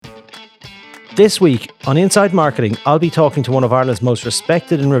This week on Inside Marketing, I'll be talking to one of Ireland's most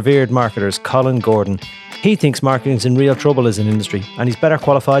respected and revered marketers, Colin Gordon. He thinks marketing's in real trouble as an industry, and he's better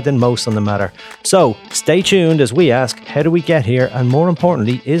qualified than most on the matter. So, stay tuned as we ask, how do we get here? And more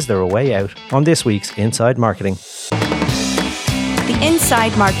importantly, is there a way out? On this week's Inside Marketing. The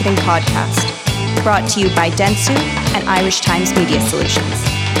Inside Marketing Podcast, brought to you by Dentsu and Irish Times Media Solutions.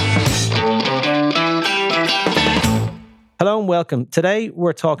 Hello and welcome. Today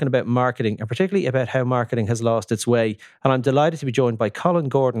we're talking about marketing and particularly about how marketing has lost its way. And I'm delighted to be joined by Colin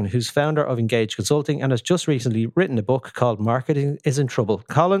Gordon, who's founder of Engage Consulting and has just recently written a book called Marketing is in Trouble.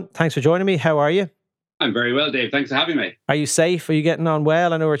 Colin, thanks for joining me. How are you? I'm very well, Dave. Thanks for having me. Are you safe? Are you getting on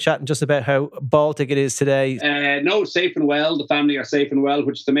well? I know we're chatting just about how Baltic it is today. No, safe and well. The family are safe and well,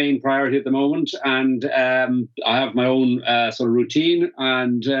 which is the main priority at the moment. And I have my own sort of routine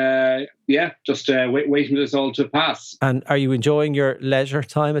and just waiting for this all to pass. And are you enjoying your leisure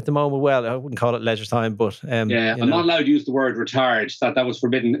time at the moment? Well, I wouldn't call it leisure time, but... I'm not allowed to use the word retired. That was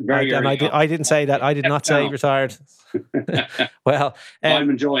forbidden very early on. I didn't say that. I did not say retired. Well,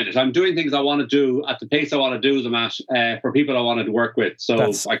 I'm enjoying it. I'm doing things I want to do at the pace I want to do them at for people I wanted to work with.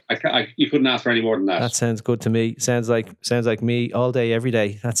 So you couldn't ask for any more than that. That sounds good to me. Sounds like me all day, every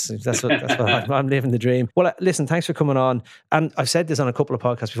day. That's what I'm living the dream. Well, listen, thanks for coming on. And I've said this on a couple of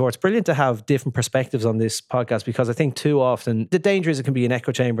podcasts before. It's brilliant to have different perspectives on this podcast because I think too often the danger is it can be an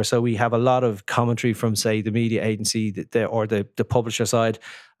echo chamber. So we have a lot of commentary from, say, the media agency or the publisher side.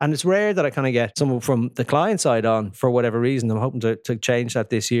 And it's rare that I kind of get someone from the client side on for whatever reason. I'm hoping to change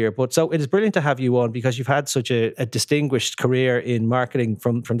that this year. But so it is brilliant to have you on because you've had such a distinguished career in marketing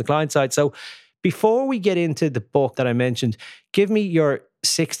from the client side. So before we get into the book that I mentioned, give me your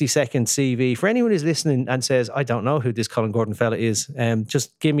 60-second CV for anyone who's listening and says, I don't know who this Colin Gordon fella is.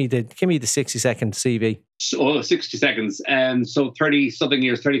 Just give me the 60-second CV. So 60 seconds. So 30-something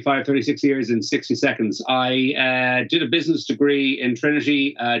years, 35, 36 years in 60 seconds. I did a business degree in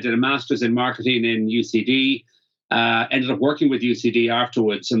Trinity, did a master's in marketing in UCD, ended up working with UCD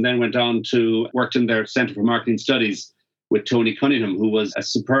afterwards, and then went on to work in their Centre for Marketing Studies with Tony Cunningham, who was a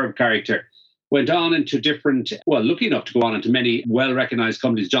superb character. Went on into lucky enough to go on into many well-recognized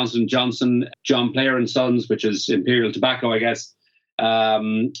companies, Johnson & Johnson, John Player and Sons, which is Imperial Tobacco, I guess.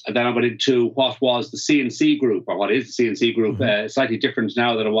 And then I went into what was the C&C Group, or what is the C&C Group, slightly different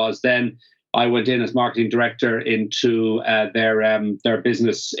now than it was then. I went in as marketing director into their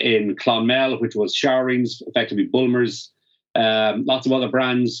business in Clonmel, which was Showerings, effectively Bulmers. Lots of other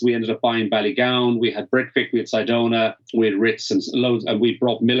brands. We ended up buying Ballygown. We had Britvic, we had Sidona, we had Ritz, and loads. And we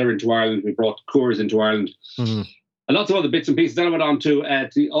brought Miller into Ireland. We brought Coors into Ireland. Mm-hmm. And lots of other bits and pieces. Then I went on to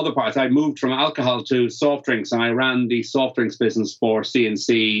the other parts. I moved from alcohol to soft drinks, and I ran the soft drinks business for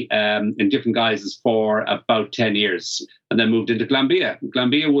C&C in different guises for about 10 years. And then moved into Glanbia.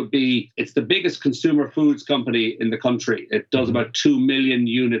 Glanbia it's the biggest consumer foods company in the country. It does about 2 million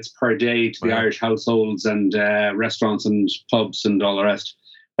units per day to the Irish households and restaurants and pubs and all the rest,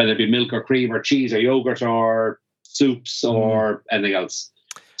 whether it be milk or cream or cheese or yogurt or soups or anything else.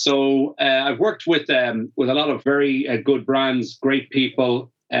 So I've worked with a lot of very good brands, great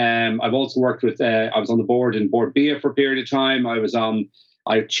people. I've also worked with, I was on the board in Board Bia for a period of time.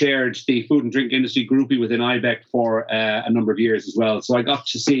 I chaired the food and drink industry groupie within IBEC for a number of years as well. So I got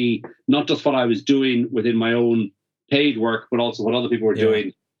to see not just what I was doing within my own paid work, but also what other people were doing.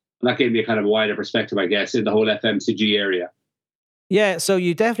 And that gave me a kind of a wider perspective, I guess, in the whole FMCG area. Yeah, so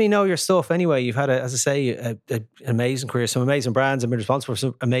you definitely know your stuff anyway. You've had, as I say, an amazing career, some amazing brands, and been responsible for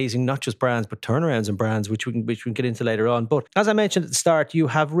some amazing, not just brands, but turnarounds and brands, which we can get into later on. But as I mentioned at the start, you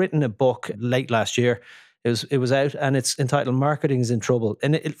have written a book late last year. It was out and it's entitled Marketing is in Trouble.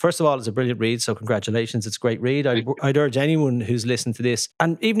 And first of all, it's a brilliant read. So congratulations. It's a great read. I'd urge anyone who's listened to this.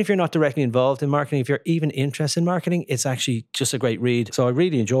 And even if you're not directly involved in marketing, if you're even interested in marketing, it's actually just a great read. So I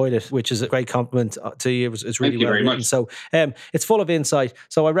really enjoyed it, which is a great compliment to you. It's really well written. Much. So it's full of insight.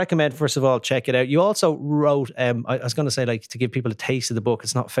 So I recommend, first of all, check it out. You also wrote, I was going to say, like, to give people a taste of the book.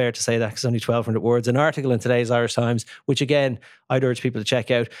 It's not fair to say that because it's only 1,200 words. An article in today's Irish Times, which again, I'd urge people to check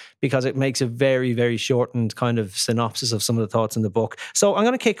out because it makes a very, very shortened kind of synopsis of some of the thoughts in the book. So I'm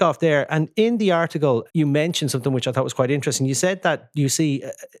going to kick off there. And in the article, you mentioned something which I thought was quite interesting. You said that you see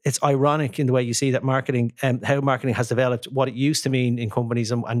it's ironic in the way you see that marketing, how marketing has developed, what it used to mean in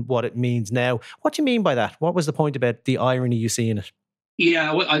companies and what it means now. What do you mean by that? What was the point about the irony you see in it?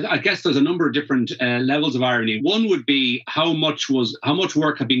 Yeah, well, I guess there's a number of different levels of irony. One would be how much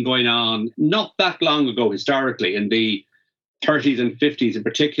work had been going on not that long ago historically in the 30s and 50s in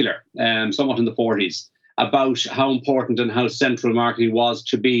particular, somewhat in the 40s. about how important and how central marketing was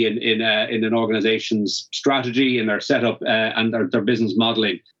to be in an organization's strategy and their setup and their business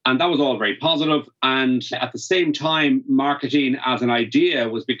modeling. And that was all very positive. And at the same time, marketing as an idea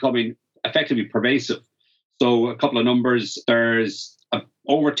was becoming effectively pervasive. So a couple of numbers, there's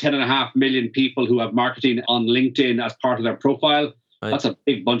over 10.5 million people who have marketing on LinkedIn as part of their profile. Right. That's a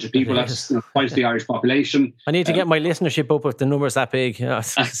big bunch of people. That's twice the Irish population. I need to get my listenership up if the number's that big.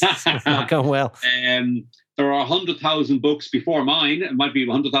 It's not going well. There are 100,000 books before mine. It might be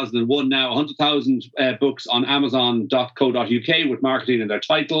 100,001 now. 100,000 books on Amazon.co.uk with marketing in their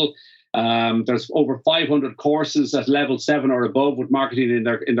title. There's over 500 courses at level 7 or above with marketing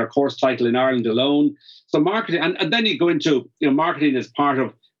in their course title in Ireland alone. So marketing, and then you go into, marketing as part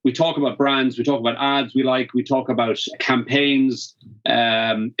of, we talk about brands, we talk about ads we talk about campaigns.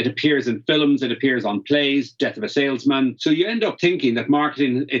 It appears in films, it appears on plays, Death of a Salesman. So you end up thinking that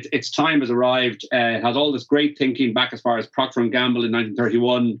marketing, its time has arrived. It has all this great thinking back as far as Procter & Gamble in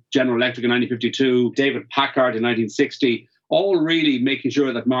 1931, General Electric in 1952, David Packard in 1960, all really making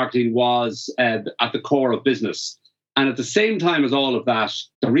sure that marketing was at the core of business. And at the same time as all of that,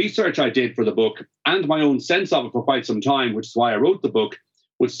 the research I did for the book and my own sense of it for quite some time, which is why I wrote the book,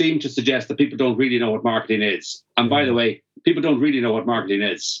 would seem to suggest that people don't really know what marketing is. And by the way, people don't really know what marketing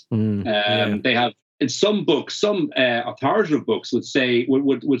is. They have, in some books, some authoritative books would say,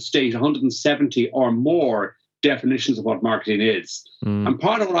 would state 170 or more definitions of what marketing is. And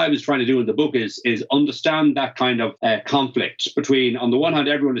part of what I was trying to do in the book is understand that kind of conflict between, on the one hand,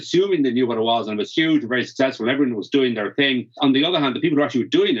 everyone assuming they knew what it was and it was huge and very successful, everyone was doing their thing. On the other hand, the people who actually were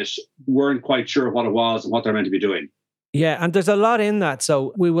doing it weren't quite sure what it was and what they're meant to be doing. Yeah, and there's a lot in that.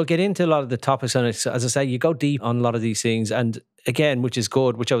 So we will get into a lot of the topics on it. As I say, you go deep on a lot of these things. And again, which is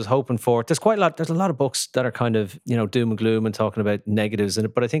good, which I was hoping for. There's a lot of books that are kind of, doom and gloom and talking about negatives in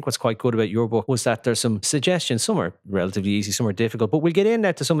it. But I think what's quite good about your book was that there's some suggestions. Some are relatively easy, some are difficult. But we'll get in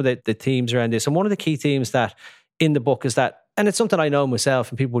there to some of the themes around this. And one of the key themes that in the book is that, and it's something I know myself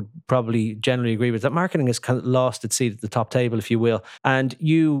and people would probably generally agree with, that marketing has kind of lost its seat at the top table, if you will. And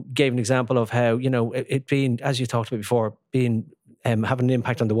you gave an example of how, it being, as you talked about before, being having an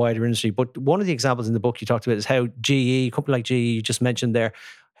impact on the wider industry. But one of the examples in the book you talked about is how GE, a company like GE you just mentioned there,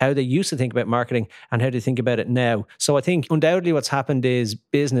 how they used to think about marketing and how they think about it now. So I think undoubtedly what's happened is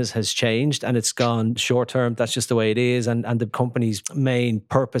business has changed and it's gone short term. That's just the way it is. And the company's main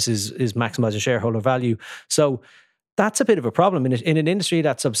purpose is maximizing shareholder value. So that's a bit of a problem in an industry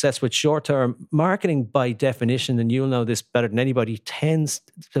that's obsessed with short-term marketing. By definition, and you'll know this better than anybody, tends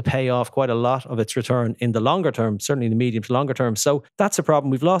to pay off quite a lot of its return in the longer term, certainly in the medium to longer term. So that's a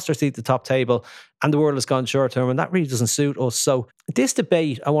problem. We've lost our seat at the top table and the world has gone short-term, and that really doesn't suit us. So this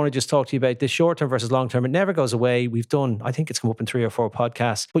debate, I want to just talk to you about this short-term versus long-term. It never goes away. We've done, I think it's come up in 3 or 4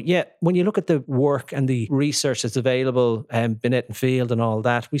 podcasts. But yet, when you look at the work and the research that's available, Binet and Field and all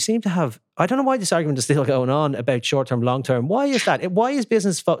that, we seem to have, I don't know why this argument is still going on about short-term, long-term. Why is that? Why is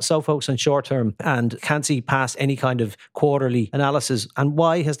business so focused on short-term and can't see past any kind of quarterly analysis? And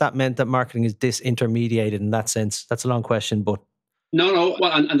why has that meant that marketing is disintermediated in that sense? That's a long question, but... No.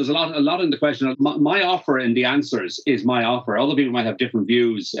 Well, and there's a lot in the question. My offer in the answers is my offer. Other people might have different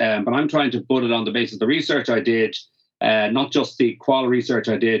views, but I'm trying to put it on the basis of the research I did, not just the qual research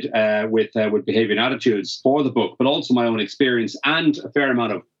I did with behavior and attitudes for the book, but also my own experience and a fair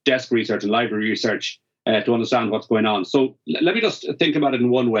amount of desk research and library research to understand what's going on. So let me just think about it in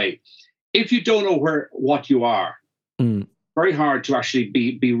one way. If you don't know what you are, very hard to actually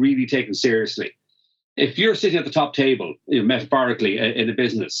be really taken seriously. If you're sitting at the top table, metaphorically, in a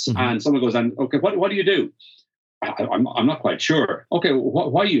business, and someone goes, okay, what do you do? I'm not quite sure. Okay,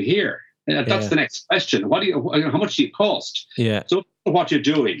 why are you here? That's the next question. How much do you cost? Yeah. So what you're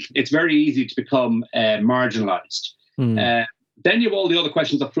doing, it's very easy to become marginalized. Then you have all the other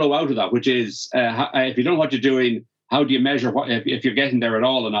questions that flow out of that, which is if you don't know what you're doing, how do you measure if you're getting there at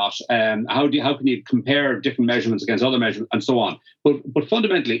all or not? How can you compare different measurements against other measurements and so on? But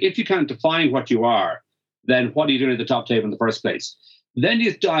fundamentally, if you can't define what you are, then what are you doing at the top table in the first place? Then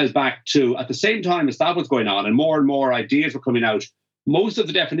you dial back to, at the same time as that was going on and more ideas were coming out, most of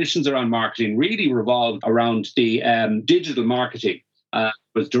the definitions around marketing really revolved around the digital marketing.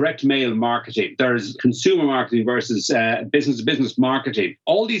 Was direct mail marketing. There's consumer marketing versus business-to-business marketing.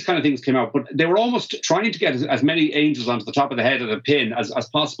 All these kind of things came out, but they were almost trying to get as many angels onto the top of the head of the pin as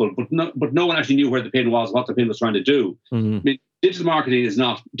possible, but no one actually knew where the pin was, what the pin was trying to do. I mean, digital marketing is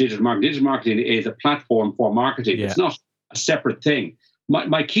not digital marketing. Digital marketing is a platform for marketing. Yeah. It's not a separate thing.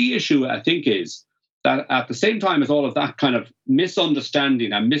 My key issue, I think, is that at the same time as all of that kind of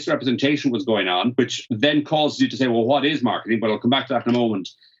misunderstanding and misrepresentation was going on, which then causes you to say, well, what is marketing? But I'll come back to that in a moment.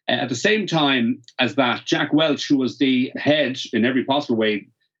 At the same time as that, Jack Welch, who was the head in every possible way,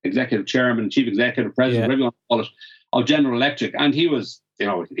 executive chairman, chief executive, president, whatever you want to call it, of General Electric, and he was,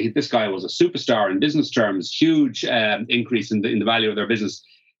 this guy was a superstar in business terms, huge increase in the value of their business.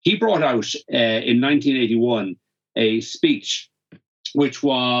 He brought out in 1981 a speech which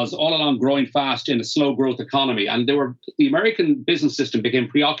was all along growing fast in a slow growth economy, and the American business system became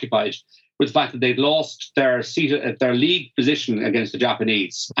preoccupied with the fact that they'd lost their seat at their league position against the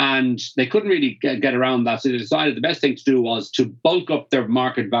Japanese, and they couldn't really get around that. So they decided the best thing to do was to bulk up their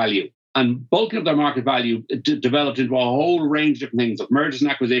market value. And bulking up their market value developed into a whole range of different things, of mergers and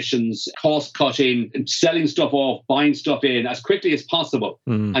acquisitions, cost cutting, selling stuff off, buying stuff in as quickly as possible,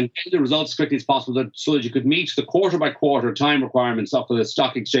 and getting the results as quickly as possible so that you could meet the quarter by quarter time requirements of the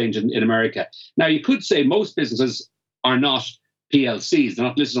stock exchange in America. Now, you could say most businesses are not PLCs, they're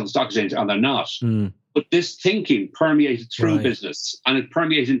not listed on the stock exchange, and they're not. But this thinking permeated through business, and it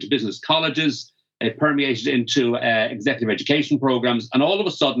permeated into business colleges. It permeated into executive education programs, and all of a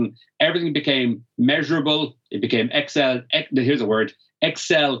sudden, everything became measurable. It became Excel. Here's a word: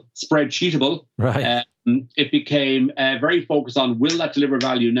 Excel spreadsheetable. Right. It became very focused on, will that deliver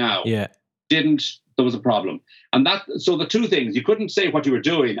value now? Yeah. Didn't. There was a problem, and so the two things: you couldn't say what you were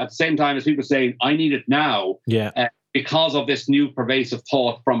doing at the same time as people saying, "I need it now." Yeah. Because of this new pervasive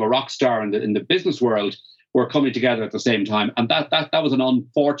thought from a rock star in the business world, were coming together at the same time. And that was an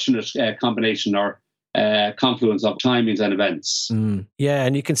unfortunate combination or confluence of timings and events. Yeah,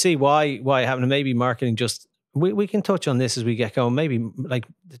 and you can see why it happened. And maybe marketing just... We can touch on this as we get going. Maybe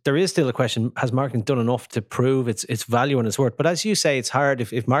there is still a question, has marketing done enough to prove its value and its worth? But as you say, it's hard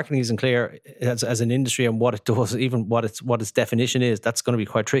if marketing isn't clear as an industry and what it does, even what its definition is, that's going to be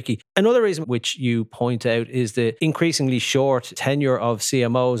quite tricky. Another reason which you point out is the increasingly short tenure of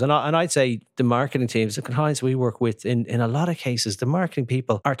CMOs. And I'd say the marketing teams, the clients we work with, in a lot of cases, the marketing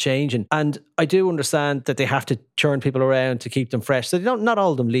people are changing. And I do understand that they have to churn people around to keep them fresh. So not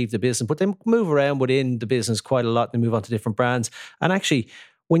all of them leave the business, but they move around within the business quite a lot. They move on to different brands. And actually,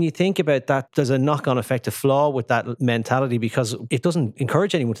 when you think about that, there's a knock-on effect, a flaw with that mentality, because it doesn't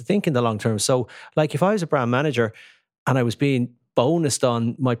encourage anyone to think in the long term. So like if I was a brand manager and I was being bonused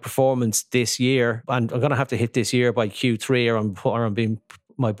on my performance this year, and I'm going to have to hit this year by Q3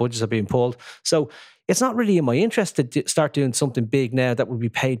 my budgets are being pulled. So it's not really in my interest to start doing something big now that will be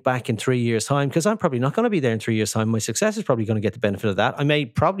paid back in 3 years' time, because I'm probably not going to be there in 3 years' time. My success is probably going to get the benefit of that.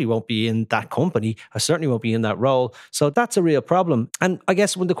 Probably won't be in that company. I certainly won't be in that role. So that's a real problem. And I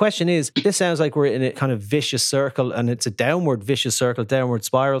guess when the question is, this sounds like we're in a kind of vicious circle, and it's a downward vicious circle, downward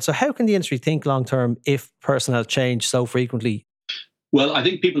spiral. So how can the industry think long term if personnel change so frequently? Well, I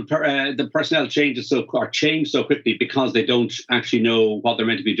think the personnel change so quickly because they don't actually know what they're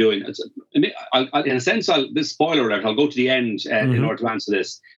meant to be doing. In a sense, this spoiler alert, I'll go to the end in order to answer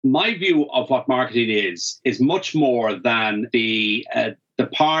this. My view of what marketing is much more than the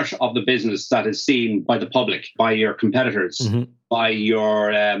part of the business that is seen by the public, by your competitors, by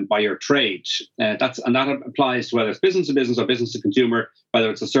your trade. That applies to whether it's business to business or business to consumer, whether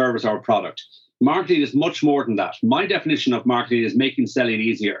it's a service or a product. Marketing is much more than that. My definition of marketing is making selling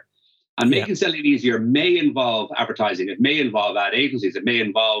easier. And making selling easier may involve advertising. It may involve ad agencies. It may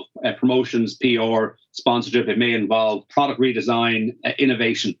involve promotions, PR, sponsorship. It may involve product redesign,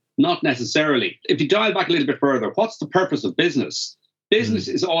 innovation. Not necessarily. If you dial back a little bit further, what's the purpose of business? Business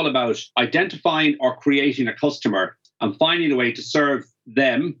is all about identifying or creating a customer and finding a way to serve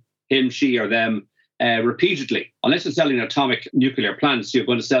them, him, she, or them, repeatedly. Unless you're selling atomic nuclear plants, you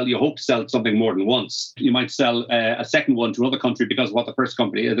hope to sell something more than once. You might sell a second one to another country because of what the first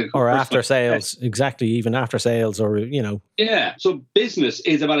company is. Or after sales, exactly, even after sales, or, Yeah, so business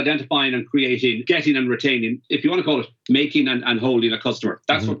is about identifying and creating, getting and retaining, if you want to call it making and holding a customer.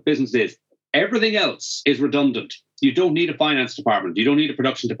 That's what business is. Everything else is redundant. You don't need a finance department. You don't need a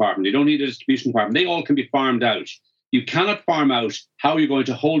production department. You don't need a distribution department. They all can be farmed out. You cannot farm out how you're going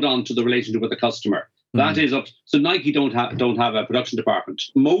to hold on to the relationship with the customer. That is up. So Nike don't have a production department.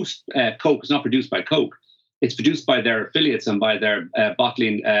 Most Coke is not produced by Coke. It's produced by their affiliates and by their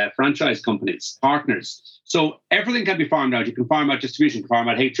bottling franchise companies, partners. So everything can be farmed out. You can farm out distribution, you can farm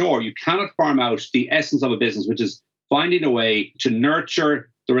out HR. You cannot farm out the essence of a business, which is finding a way to nurture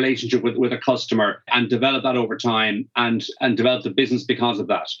the relationship with a customer and develop that over time and develop the business because of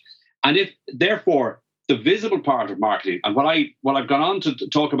that. And if, therefore, the visible part of marketing, and what I've gone on to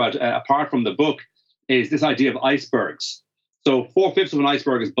talk about apart from the book, is this idea of icebergs. So 4/5 of an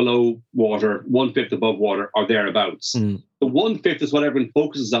iceberg is below water, 1/5 above water, or thereabouts. The 1/5 is what everyone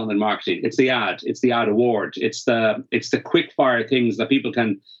focuses on in marketing. It's the ad award. It's the quick fire things that people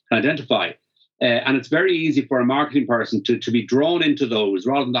can identify. And it's very easy for a marketing person to be drawn into those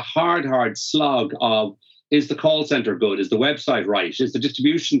rather than the hard slog of, is the call center good? Is the website right? Is the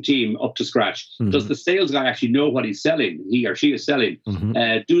distribution team up to scratch? Does the sales guy actually know what he's selling, he or she is selling?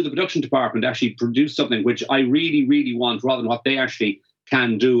 Do the production department actually produce something which I really, really want rather than what they actually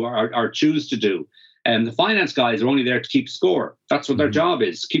can do or choose to do? And the finance guys are only there to keep score. That's what their job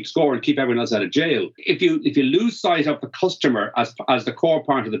is, keep score and keep everyone else out of jail. If you lose sight of the customer as the core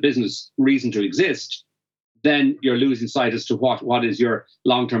part of the business reason to exist, then you're losing sight as to what is your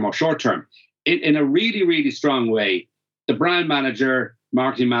long-term or short-term. In a really, really strong way, the brand manager,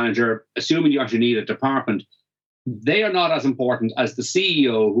 marketing manager, assuming you actually need a department, they are not as important as the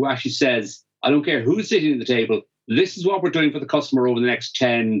CEO who actually says, I don't care who's sitting at the table, this is what we're doing for the customer over the next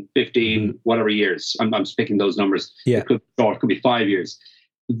 10, 15, whatever years. I'm picking those numbers. Yeah. It could be 5 years.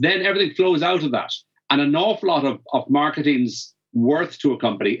 Then everything flows out of that. And an awful lot of marketing's worth to a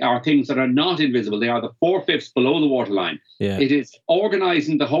company are things that are not invisible. They are the 4/5 below the waterline. Yeah. It is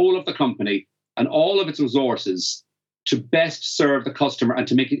organizing the whole of the company and all of its resources to best serve the customer and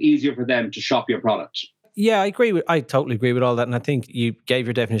to make it easier for them to shop your product. Yeah, I totally agree with all that, and I think you gave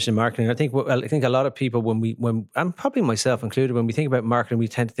your definition of marketing. I think a lot of people, when and probably myself included, when we think about marketing, we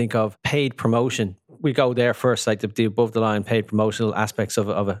tend to think of paid promotion. We go there first, like the above the line paid promotional aspects of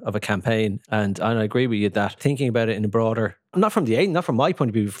a campaign, and I agree with you that thinking about it in a broader, not from my point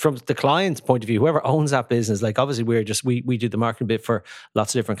of view, from the client's point of view, whoever owns that business. Like obviously we do the marketing bit for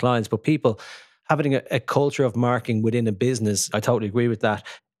lots of different clients, but people having a culture of marketing within a business, I totally agree with that.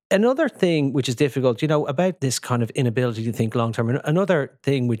 Another thing which is difficult, about this kind of inability to think long term, another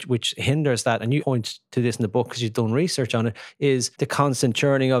thing which hinders that, and you point to this in the book because you've done research on it, is the constant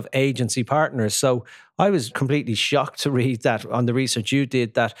churning of agency partners. So I was completely shocked to read that on the research you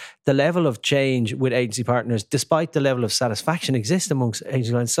did, that the level of change with agency partners, despite the level of satisfaction, exists amongst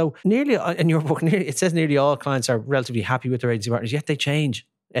agency clients. So nearly, in your book, it says nearly all clients are relatively happy with their agency partners, yet they change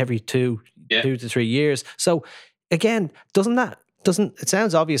every 2 to 3 years. So again, it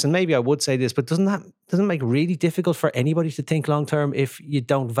sounds obvious, and maybe I would say this, but doesn't make it really difficult for anybody to think long term if you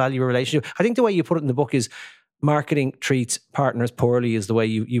don't value a relationship? I think the way you put it in the book is marketing treats partners poorly, is the way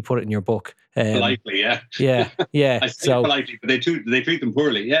you put it in your book. Politely, yeah. Yeah. I say politely, but they treat them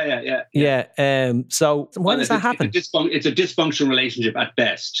poorly. Yeah. So why does that happen? It's a dysfunctional relationship at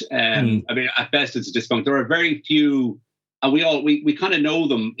best. I mean, at best, it's a dysfunction. There are very few, and we kind of know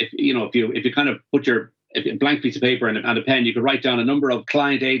them. If you kind of put your a blank piece of paper and a pen, you could write down a number of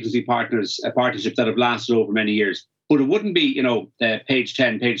client agency partnerships that have lasted over many years. But it wouldn't be, page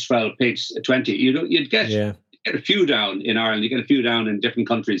 10, page 12, page 20. You'd get a few down in Ireland, you get a few down in different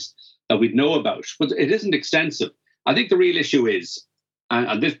countries that we'd know about, but it isn't extensive. I think the real issue is,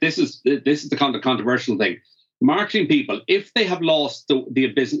 and this is the kind of controversial thing, marketing people, if they have lost the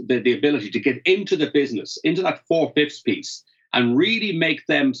ability to get into the business, into that 4/5 piece, and really make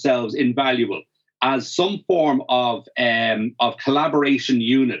themselves invaluable as some form of collaboration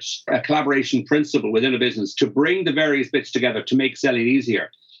unit, a collaboration principle within a business to bring the various bits together to make selling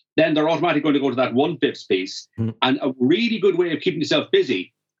easier, then they're automatically going to go to that 1/5 piece. And a really good way of keeping yourself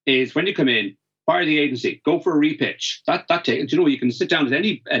busy is when you come in, fire the agency, go for a repitch. That you can sit down at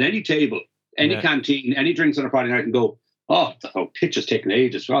any table, any canteen, any drinks on a Friday night and go, pitch is taking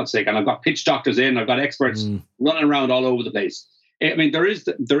ages, for God's sake. And I've got pitch doctors in, I've got experts running around all over the place. I mean, there is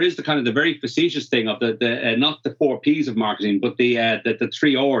the kind of the very facetious thing of the not the 4 Ps of marketing, but the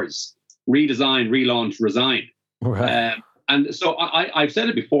 3 Rs: redesign, relaunch, resign. Right. And so I've said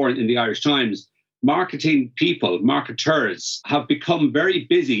it before in the Irish Times. Marketing people, marketeurs, have become very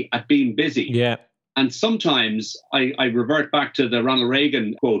busy at being busy. Yeah. And sometimes I revert back to the Ronald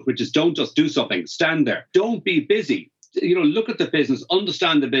Reagan quote, which is, "Don't just do something, stand there. Don't be busy." Look at the business,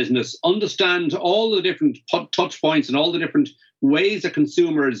 understand the business, understand all the different touch points and all the different ways a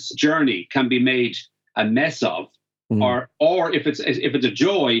consumer's journey can be made a mess of, or if it's a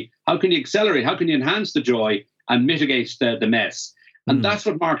joy, how can you accelerate? How can you enhance the joy and mitigate the mess? And that's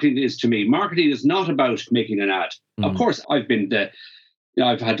what marketing is to me. Marketing is not about making an ad. Of course, I've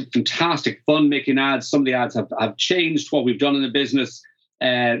had fantastic fun making ads. Some of the ads have changed what we've done in the business.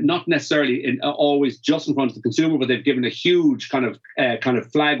 Not necessarily always just in front of the consumer, but they've given a huge kind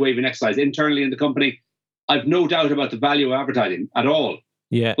of flag waving exercise internally in the company. I've no doubt about the value of advertising at all.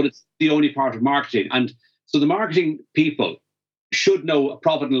 Yeah. But it's the only part of marketing. And so the marketing people should know a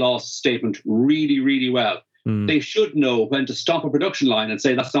profit and loss statement really, really well. They should know when to stop a production line and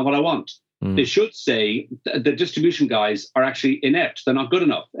say, that's not what I want. They should say the distribution guys are actually inept. They're not good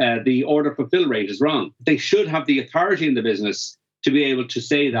enough. The order fulfill rate is wrong. They should have the authority in the business to be able to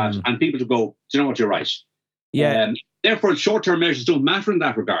say that and people to go, do you know what, you're right. Yeah. Therefore, short-term measures don't matter in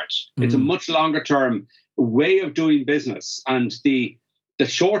that regard. It's a much longer-term way of doing business. And the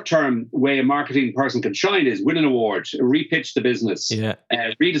short-term way a marketing person can shine is win an award, repitch the business,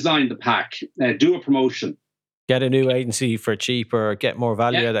 redesign the pack, do a promotion. Get a new agency for cheaper, get more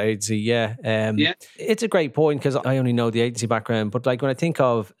value out of the agency. It's a great point, because I only know the agency background. But like when I think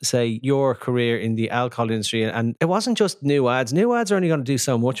of, say, your career in the alcohol industry, and it wasn't just new ads. New ads are only going to do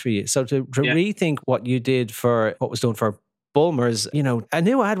so much for you. So to rethink what you did for what was done for Bulmers, a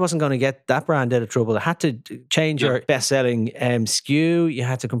new ad wasn't going to get that brand out of trouble. It had to change your best-selling SKU. You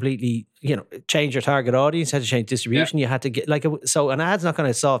had to completely, change your target audience. You had to change distribution. You had to get so an ad's not going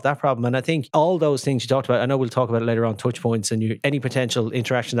to solve that problem. And I think all those things you talked about, I know we'll talk about it later on, touch points, and any potential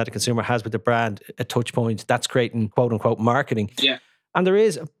interaction that a consumer has with the brand, a touch point, that's creating quote unquote marketing. Yeah. And there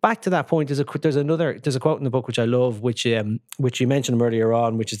is, back to that point, there's a quote in the book which I love, which you mentioned earlier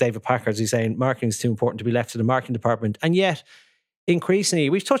on, which is David Packard's. He's saying marketing is too important to be left to the marketing department. And yet, increasingly,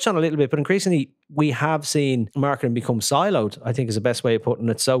 we've touched on it a little bit, but increasingly we have seen marketing become siloed, I think is the best way of putting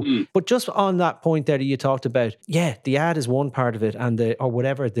it. So, but just on that point there that you talked about, the ad is one part of it, and the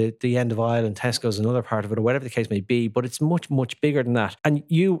end of aisle and Tesco's another part of it, or whatever the case may be, but it's much, much bigger than that. And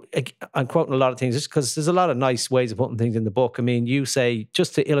I'm quoting a lot of things just because there's a lot of nice ways of putting things in the book. I mean, you say,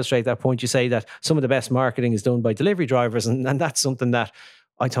 just to illustrate that point, you say that some of the best marketing is done by delivery drivers, and that's something that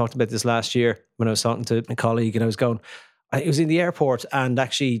I talked about this last year when I was talking to a colleague, and I was going, it was in the airport, and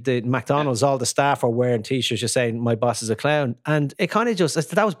actually the McDonald's, all the staff are wearing T-shirts just saying, my boss is a clown. And it kind of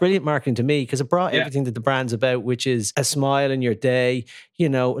that was brilliant marketing to me, because it brought everything that the brand's about, which is a smile in your day, a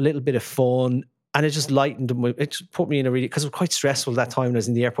little bit of fun. And it just lightened, it just put me in because it was quite stressful that time when I was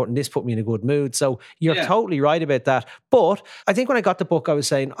in the airport, and this put me in a good mood. So you're totally right about that. But I think when I got the book, I was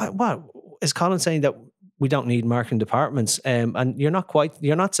saying, what is Colin saying, that we don't need marketing departments? And you're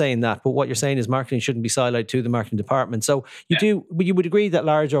not saying that, but what you're saying is marketing shouldn't be siloed to the marketing department. So you would agree that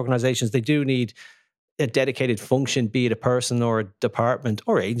large organizations, they do need a dedicated function, be it a person or a department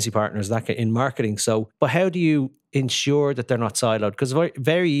or agency partners that in marketing. So, but how do you ensure that they're not siloed? Because it's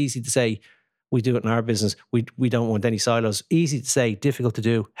very easy to say, we do it in our business, we don't want any silos. Easy to say, difficult to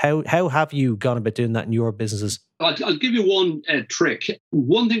do. How have you gone about doing that in your businesses? I'll give you one trick.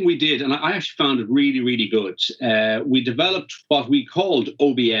 One thing we did, and I actually found it really, really good, we developed what we called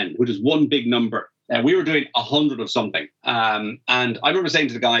OBN, which is one big number. We were doing 100 of something. And I remember saying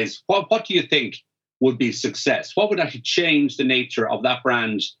to the guys, what do you think would be success? What would actually change the nature of that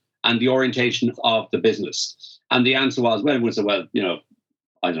brand and the orientation of the business? And the answer was, I don't know,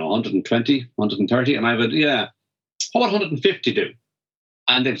 120, 130. And I would, what would 150 do?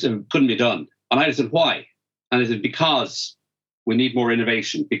 And they said, couldn't be done. And I said, why? And I said, because we need more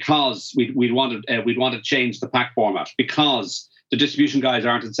innovation, because we'd want to change the pack format, because the distribution guys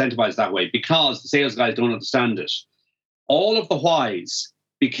aren't incentivized that way, because the sales guys don't understand it. All of the whys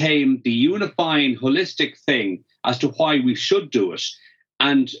became the unifying, holistic thing as to why we should do it.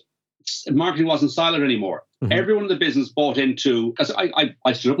 And marketing wasn't siloed anymore. Mm-hmm. Everyone in the business bought into, because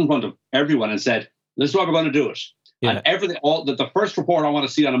I stood up in front of everyone and said, this is why we're going to do it. Yeah. And everything, the first report I want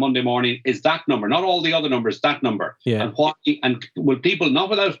to see on a Monday morning is that number, not all the other numbers, that number. Yeah. And why, and will people, not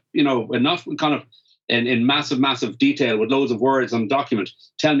without, not kind of in massive detail with loads of words on the document,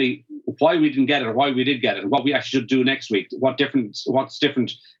 tell me why we didn't get it or why we did get it and what we actually should do next week, what's different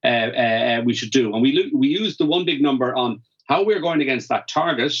we should do. And we used the one big number on how we're going against that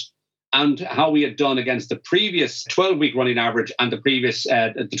target and how we had done against the previous 12-week running average and the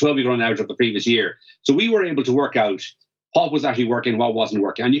 12-week running average of the previous year. So we were able to work out what was actually working, what wasn't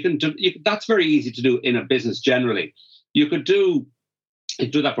working. And that's very easy to do in a business generally. You could do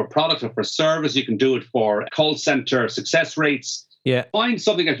that for product or for service. You can do it for call center success rates. Yeah. Find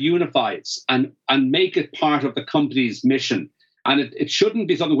something that unifies and make it part of the company's mission. And it shouldn't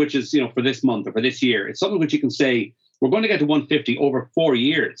be something which is, for this month or for this year. It's something which you can say, we're going to get to 150 over 4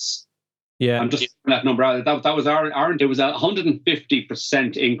 years. Yeah, I'm just that number out. That was our it was a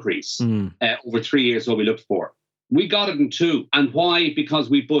 150% increase over 3 years. What we looked for, we got it in 2. And why? Because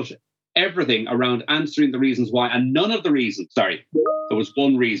we put everything around answering the reasons why, and none of the reasons. Sorry, there was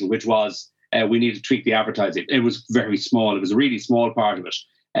one reason, which was we need to tweak the advertising. It was very small. It was a really small part of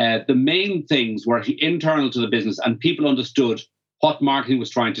it. The main things were actually internal to the business, and people understood what marketing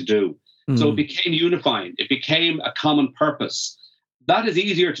was trying to do. So it became unifying. It became a common purpose. That is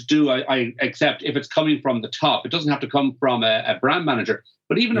easier to do, I accept, if it's coming from the top. It doesn't have to come from a brand manager.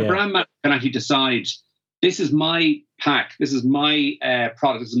 But even a brand manager can actually decide, this is my pack, this is my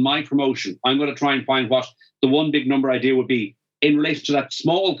product, this is my promotion. I'm going to try and find what the one big number idea would be in relation to that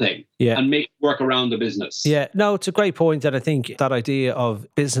small thing and make it work around the business. Yeah, no, it's a great point. And I think that idea of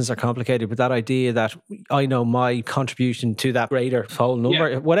business are complicated, but that idea that I know my contribution to that greater whole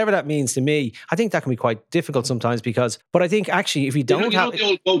number, whatever that means to me, I think that can be quite difficult sometimes but I think actually if you don't you know the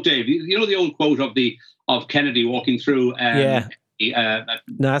old quote, Dave, you know the old quote of Kennedy walking through NASA,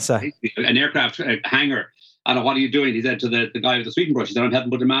 an aircraft hangar. And what are you doing? He said to the guy with the sweeping brush, he said, I'm helping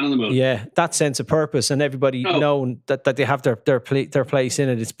put a man on the moon. Yeah, that sense of purpose and everybody knowing that they have their place in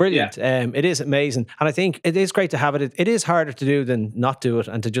it. It's brilliant. It is amazing. And I think it is great to have it. It is harder to do than not do it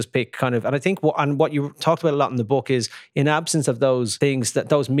and to just pick kind of, and I think what you talked about a lot in the book is in absence of those things, that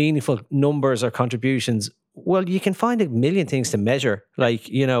those meaningful numbers or contributions, well, you can find a million things to measure. Like,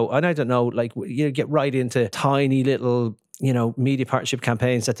 and I don't know, like you get right into tiny little media partnership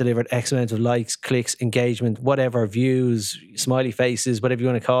campaigns that delivered X amount of likes, clicks, engagement, whatever, views, smiley faces, whatever you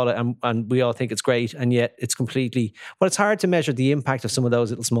want to call it. And we all think it's great. And yet it's it's hard to measure the impact of some of those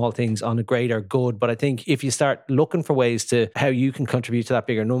little small things on a greater good. But I think if you start looking for ways to how you can contribute to that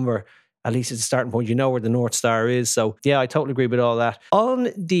bigger number, at least it's a starting point. You know where the North Star is. So, yeah, I totally agree with all that.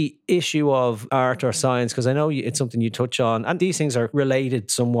 On the issue of art or science, because I know it's something you touch on, and these things are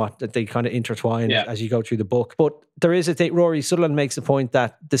related somewhat, that they kind of intertwine as you go through the book. But there is a thing, Rory Sutherland makes the point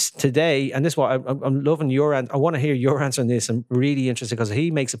that this today, and this is what I'm loving your answer. I want to hear your answer on this. I'm really interested because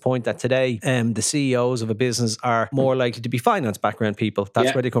he makes a point that today the CEOs of a business are more likely to be finance background people.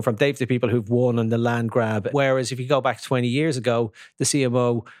 That's where they come from. They're the people who've won on the land grab. Whereas if you go back 20 years ago, the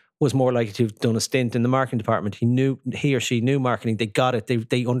CMO was more likely to have done a stint in the marketing department. He or she knew marketing. They got it.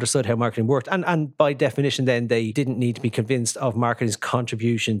 They understood how marketing worked. And by definition, then they didn't need to be convinced of marketing's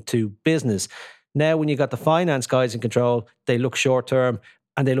contribution to business. Now, when you got the finance guys in control, they look short term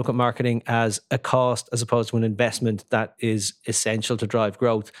and they look at marketing as a cost as opposed to an investment that is essential to drive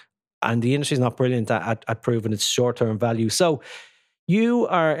growth. And the industry is not brilliant at proving its short term value. So you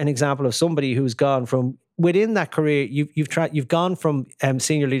are an example of somebody who's gone from within that career, you've gone from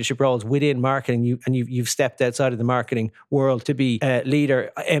senior leadership roles within marketing, you've stepped outside of the marketing world to be a leader,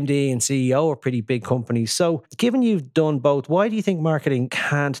 MD and CEO of pretty big companies. So, given you've done both, why do you think marketing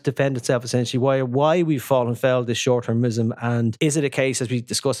can't defend itself? Essentially, why we've fallen foul of this short-termism, and is it a case, as we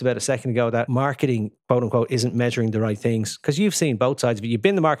discussed about a second ago, that marketing, quote unquote, isn't measuring the right things? Because you've seen both sides of it. You've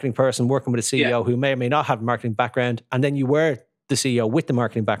been the marketing person working with a CEO who may or may not have a marketing background, and then you were the CEO with the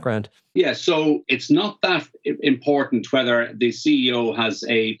marketing background. Yeah, so it's not that important whether the CEO has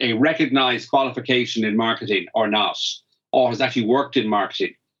a recognized qualification in marketing or not, or has actually worked in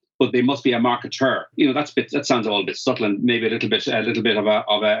marketing, but they must be a marketer. That sounds a little bit subtle and maybe a little bit of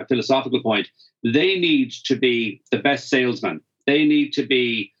a philosophical point. They need to be the best salesman. They need to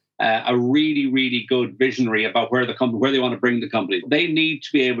be a really, really good visionary about where they want to bring the company. They need to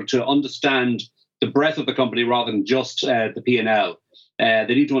be able to understand the breadth of the company rather than just the P&L. They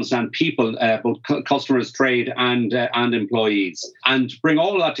need to understand people, both customers, trade, and employees, and bring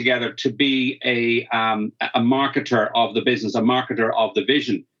all of that together to be a marketer of the business, a marketer of the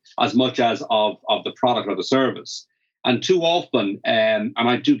vision, as much as of the product or the service. And too often, and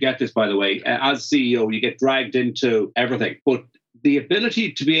I do get this, by the way, as CEO, you get dragged into everything. But the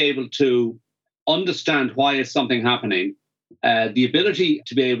ability to be able to understand why is something happening, the ability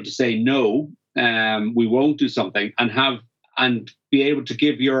to be able to say no, we won't do something, and be able to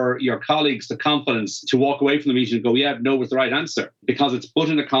give your colleagues the confidence to walk away from the meeting and go, yeah, no was the right answer, because it's put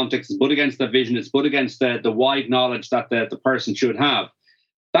in a context, it's put against the vision, it's put against the wide knowledge that the person should have.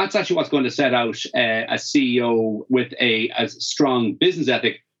 That's actually what's going to set out a CEO with a strong business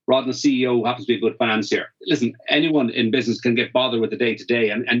ethic, rather than a CEO who happens to be a good financier. Listen, anyone in business can get bothered with the day-to-day,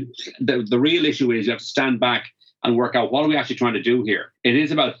 and the real issue is you have to stand back and work out, what are we actually trying to do here? It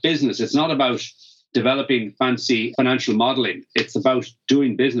is about business. It's not about developing fancy financial modeling. It's about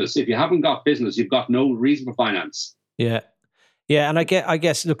doing business. If you haven't got business, you've got no reason for finance. Yeah. Yeah, and I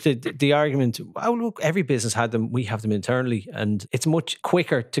guess, look, the argument, look, every business had them, we have them internally, and it's much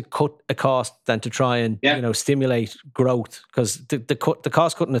quicker to cut a cost than to try and stimulate growth, because the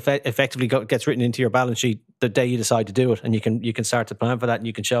cost cutting effectively gets written into your balance sheet the day you decide to do it, and you can start to plan for that, and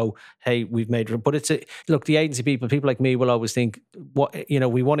you can show, hey, we've made it. But look, the agency people like me will always think,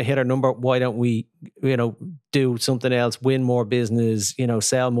 we want to hit our number, why don't we, do something else, win more business,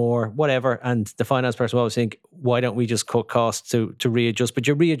 sell more, whatever. And the finance person will always think, why don't we just cut costs to readjust? But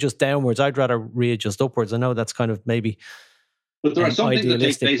you readjust downwards. I'd rather readjust upwards. I know that's kind of maybe. But there are some things that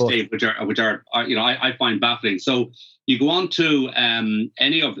take place, Dave, which are I find baffling. So you go on to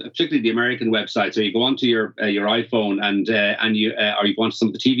any of, particularly the American websites, or you go onto your iPhone and you go onto some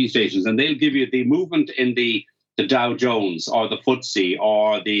of the TV stations, and they'll give you the movement in the the Dow Jones or the FTSE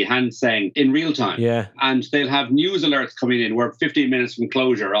or the Hang Seng in real time. Yeah. And they'll have news alerts coming in. We're 15 minutes from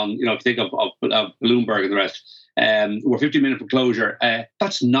closure on, if you think of Bloomberg and the rest. We're 15 minutes from closure.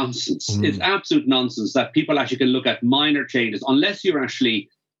 That's nonsense. It's absolute nonsense that people actually can look at minor changes unless you're actually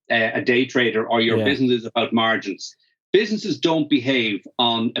a day trader or your business is about margins. Businesses don't behave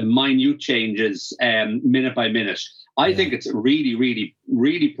on minute changes minute by minute. I think it's really, really,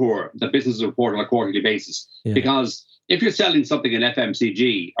 really poor that businesses report on a quarterly basis because if you're selling something in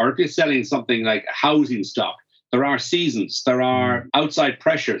FMCG or if you're selling something like housing stock, there are seasons, there are outside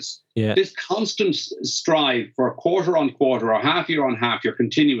pressures. Yeah. This constant strive for quarter on quarter or half year on half year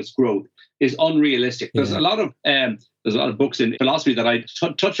continuous growth is unrealistic. There's a lot of books in philosophy that I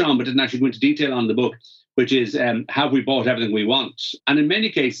touch on but didn't actually go into detail on the book, which is have we bought everything we want? And in many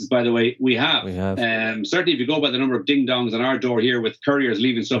cases, by the way, we have. Certainly if you go by the number of ding-dongs on our door here with couriers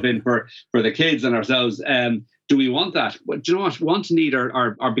leaving stuff in for the kids and ourselves, do we want that? But do you know what? Want and need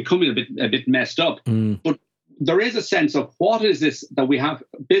are becoming a bit messed up. But there is a sense of what is this that we have,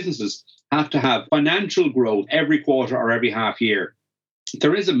 businesses have to have financial growth every quarter or every half year.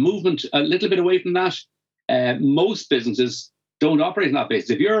 There is a movement a little bit away from that. Most businesses don't operate on that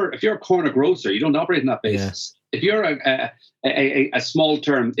basis. If you're a corner grocer, you don't operate on that basis. Yeah. If you're a small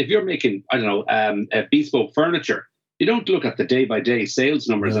term, if you're making, a bespoke furniture, you don't look at the day-by-day sales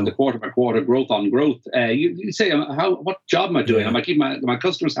numbers and the quarter-by-quarter growth on growth. You say, what job am I doing? Am I keeping my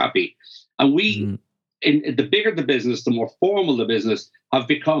customers happy? And we... In the bigger the business, the more formal the business, have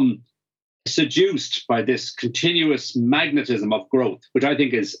become seduced by this continuous magnetism of growth, which I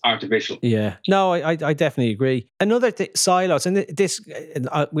think is artificial. Yeah, no, I definitely agree. Another silos, and this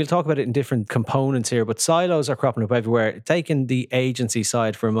we'll talk about it in different components here, but silos are cropping up everywhere. Taking the agency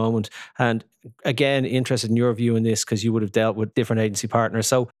side for a moment, and again, interested in your view in this because you would have dealt with different agency partners.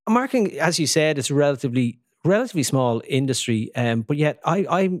 So marketing, as you said, it's relatively small industry, but yet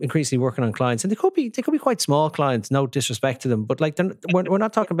I'm increasingly working on clients, and they could be quite small clients. No disrespect to them, but like we're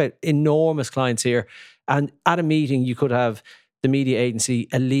not talking about enormous clients here. And at a meeting, you could have the media agency,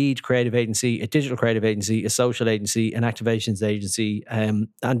 a lead creative agency, a digital creative agency, a social agency, an activations agency, and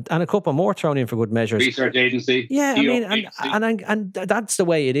a couple more thrown in for good measures. Research agency. Yeah, I mean, and that's the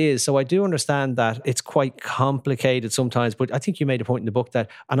way it is. So I do understand that it's quite complicated sometimes, but I think you made a point in the book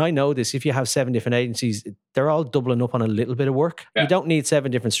that, and I know this, if you have 7 different agencies, they're all doubling up on a little bit of work. Yeah. You don't need 7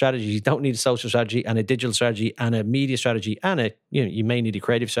 different strategies. You don't need a social strategy and a digital strategy and a media strategy and you may need a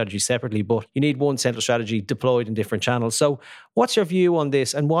creative strategy separately, but you need one central strategy deployed in different channels. So what's your view on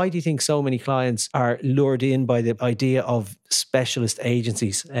this, and why do you think so many clients are lured in by the idea of specialist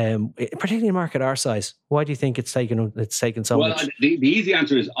agencies, particularly in a market our size? Why do you think it's taken so much? Well, the easy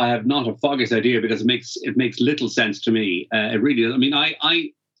answer is I have not a foggiest idea, because it makes little sense to me. It really does. I mean,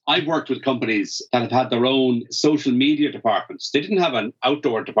 I've worked with companies that have had their own social media departments. They didn't have an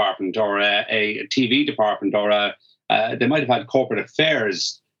outdoor department or a TV department, or they might have had corporate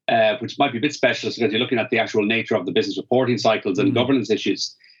affairs, which might be a bit specialist because you're looking at the actual nature of the business reporting cycles and governance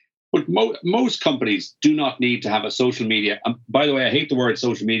issues. But most companies do not need to have a social media. By the way, I hate the word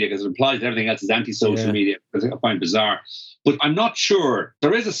social media because it implies that everything else is anti-social media, because I find it bizarre. But I'm not sure.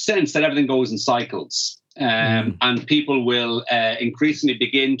 There is a sense that everything goes in cycles. And people will increasingly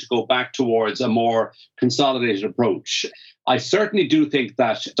begin to go back towards a more consolidated approach. I certainly do think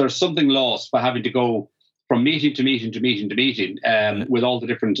that there's something lost by having to go from meeting to meeting to meeting to meeting with all the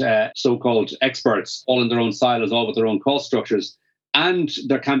different so-called experts, all in their own silos, all with their own cost structures. And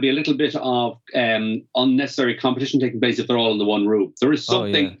there can be a little bit of unnecessary competition taking place if they're all in the one room. There is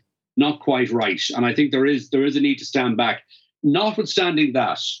something not quite right. And I think there is a need to stand back. Notwithstanding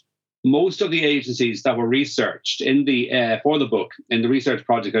that, most of the agencies that were researched in for the book, in the research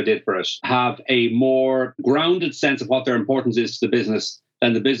project I did for it, have a more grounded sense of what their importance is to the business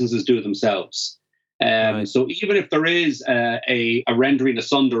than the businesses do themselves. Right. So even if there is a rendering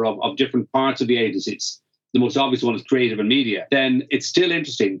asunder of different parts of the agencies, the most obvious one is creative and media, then it's still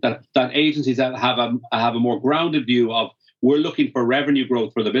interesting that agencies that have a more grounded view of, we're looking for revenue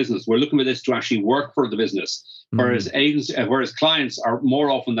growth for the business. We're looking for this to actually work for the business. Whereas clients are more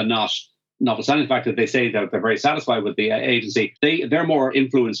often than not, notwithstanding the fact that they say that they're very satisfied with the agency, they're more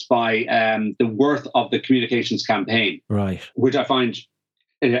influenced by the worth of the communications campaign, right? Which I find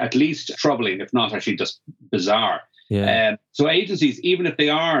at least troubling, if not actually just bizarre. Yeah. So agencies, even if they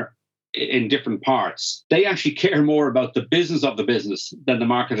are in different parts, they actually care more about the business of the business than the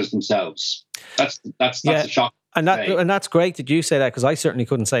marketers themselves. That's a shock. And that's great that you say that, because I certainly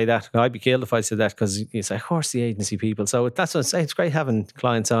couldn't say that. I'd be killed if I said that, because you say, of course, the agency people. So that's what I say. It's great having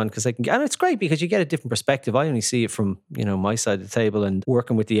clients on, because they can, and it's great because you get a different perspective. I only see it from my side of the table and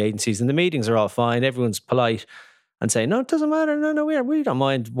working with the agencies, and the meetings are all fine. Everyone's polite. and saying, no, it doesn't matter. No, we don't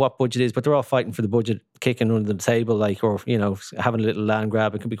mind what budget is, but they're all fighting for the budget, kicking under the table, like, or, you know, having a little land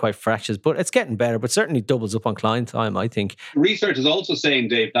grab. It can be quite fractious, but it's getting better, but certainly doubles up on client time, I think. Research is also saying,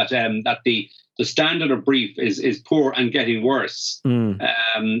 Dave, that that the standard of brief is poor and getting worse.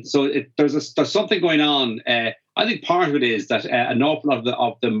 So there's something going on. I think part of it is that an awful lot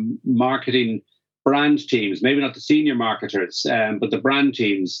of the marketing brand teams, maybe not the senior marketers, but the brand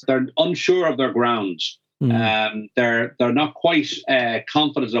teams, they're unsure of their ground. They're not quite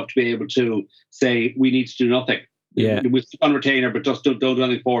confident enough to be able to say, we need to do nothing. Yeah, we stick on retainer, but just don't do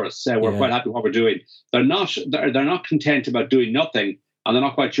anything for us. We're quite happy with what we're doing. They're not content about doing nothing, and they're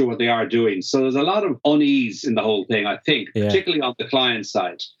not quite sure what they are doing. So there's a lot of unease in the whole thing, I think, particularly on the client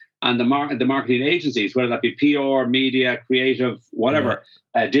side. And the marketing agencies, whether that be PR, media, creative, whatever,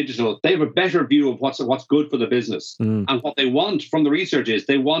 digital, they have a better view of what's good for the business. And what they want from the research is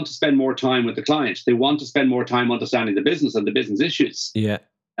they want to spend more time with the client. They want to spend more time understanding the business and the business issues. Yeah.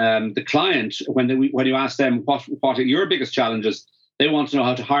 The client, when you ask them what are your biggest challenges, they want to know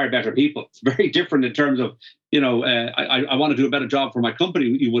how to hire better people. It's very different in terms of, I want to do a better job for my company.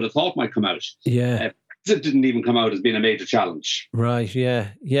 You would have thought might come out. Yeah. It didn't even come out as being a major challenge. Right, yeah.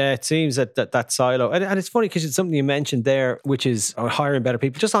 It seems that silo. And it's funny because it's something you mentioned there, which is hiring better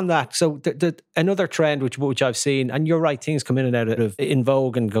people. Just on that, so another trend which I've seen, and you're right, things come in and out of in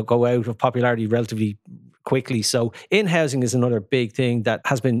vogue and go out of popularity relatively quickly. So in-housing is another big thing that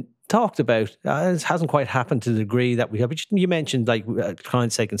has been talked about. It hasn't quite happened to the degree that we have. But you mentioned like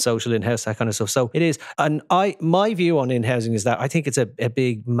client sake and social in-house, that kind of stuff. So it is. And my view on in-housing is that I think it's a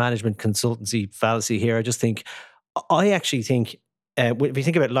big management consultancy fallacy here. I actually think if you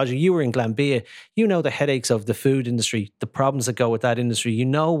think about logic, you were in Glanbia, you know the headaches of the food industry, the problems that go with that industry.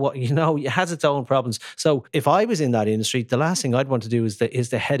 It has its own problems. So if I was in that industry, the last thing I'd want to do is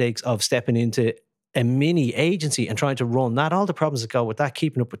the headaches of stepping into a mini agency and trying to run that, all the problems that go with that,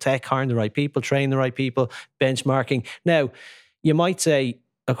 keeping up with tech, hiring the right people, training the right people, benchmarking. Now, you might say,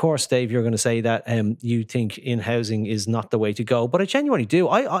 of course, Dave, you're going to say that you think in-housing is not the way to go, but I genuinely do.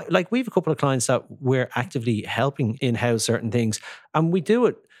 I like, we have a couple of clients that we're actively helping in-house certain things, and we do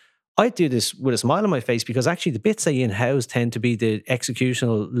it. I do this with a smile on my face because actually the bits they in-house tend to be the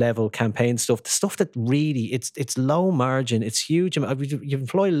executional level campaign stuff, the stuff that really, it's low margin, it's huge. You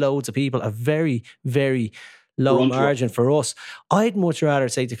employ loads of people, a very, very low margin for us. I'd much rather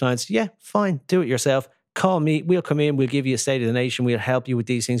say to clients, yeah, fine, do it yourself. Call me, we'll come in, we'll give you a state of the nation, we'll help you with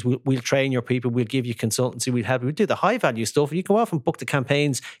these things, we'll train your people, we'll give you consultancy, we'll help you, we'll do the high value stuff. You go off and book the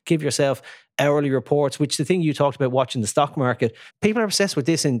campaigns, give yourself hourly reports, which the thing you talked about watching the stock market, people are obsessed with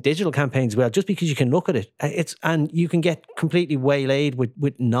this in digital campaigns as well, just because you can look at it. And you can get completely waylaid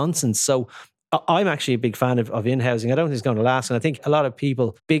with nonsense. So I'm actually a big fan of in-housing. I don't think it's going to last. And I think a lot of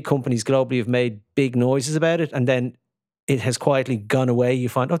people, big companies globally, have made big noises about it, and then it has quietly gone away. You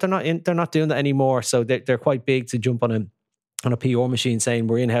find, they're not doing that anymore. So they're quite big to jump on a PR machine saying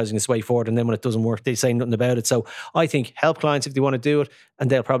we're in-housing this way forward, and then when it doesn't work, they say nothing about it. So I think help clients if they want to do it, and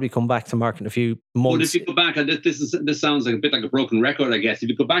they'll probably come back to market in a few months. But if you go back, and this sounds like a bit like a broken record, I guess. If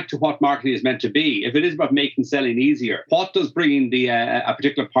you go back to what marketing is meant to be, if it is about making selling easier, what does bringing a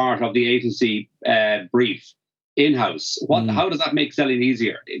particular part of the agency brief in-house, how does that make selling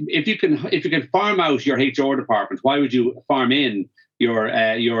easier? If you can farm out your HR department, why would you farm in your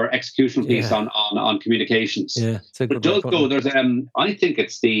executional piece on communications? Yeah, but it does go. There's I think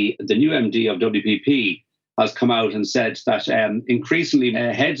it's the new MD of WPP has come out and said that increasingly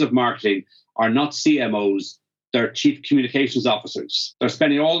heads of marketing are not CMOs, they're chief communications officers. They're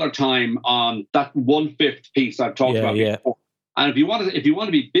spending all their time on that 1/5 piece I've talked about before. And if you want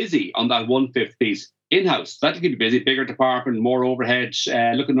to be busy on that 1/5 piece in-house, that'll keep you busy. Bigger department, more overhead. Look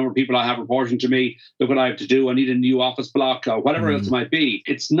at the number of people I have reporting to me. Look what I have to do. I need a new office block or whatever else it might be.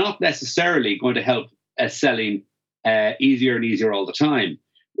 It's not necessarily going to help selling easier and easier all the time.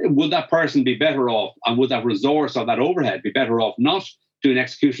 Would that person be better off, and would that resource or that overhead be better off not doing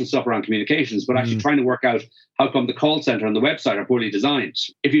execution stuff around communications, but actually trying to work out how come the call center and the website are poorly designed?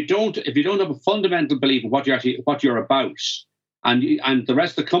 If you don't have a fundamental belief of what you're about, and the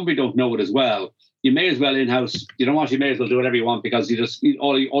rest of the company don't know it as well, you may as well in-house. You know what? You may as well do whatever you want, because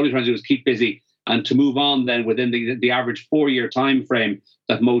all you're trying to do is keep busy and to move on then within the average 4-year time frame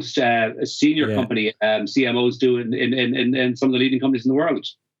that most senior company CMOs do in some of the leading companies in the world.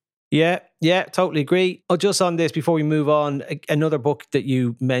 Yeah, totally agree. Just on this, before we move on, another book that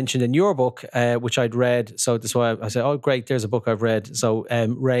you mentioned in your book, which I'd read. So that's why I said, oh, great, there's a book I've read. So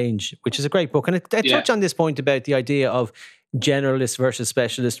Range, which is a great book. And it touched on this point about the idea of generalist versus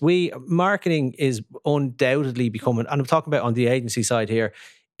specialist. Marketing is undoubtedly becoming, and I'm talking about on the agency side here,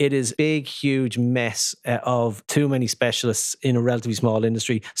 it is a big, huge mess of too many specialists in a relatively small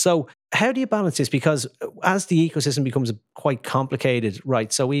industry. So how do you balance this? Because as the ecosystem becomes quite complicated,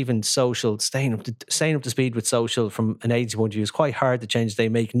 right? So even social, staying up to speed with social from an agency point of view is quite hard to change. They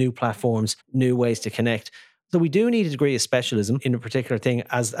make new platforms, new ways to connect. So we do need a degree of specialism in a particular thing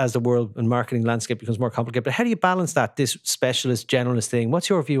as the world and marketing landscape becomes more complicated. But how do you balance that, this specialist, generalist thing? What's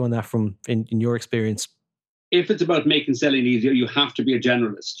your view on that from in your experience? If it's about making selling easier, you have to be a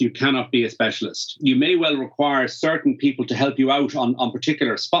generalist. You cannot be a specialist. You may well require certain people to help you out on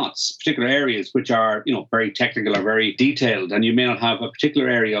particular spots, particular areas, which are, very technical or very detailed, and you may not have a particular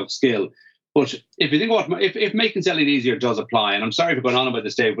area of skill. But if you think about if making selling easier does apply, and I'm sorry for going on about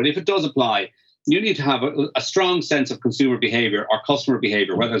this, Dave, but if it does apply, you need to have a strong sense of consumer behavior or customer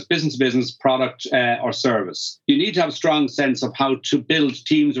behavior, whether it's business to business, product or service. You need to have a strong sense of how to build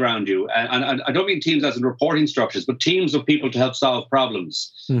teams around you. And I don't mean teams as in reporting structures, but teams of people to help solve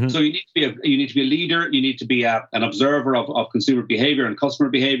problems. Mm-hmm. So you need to be a leader. You need to be an observer of consumer behavior and customer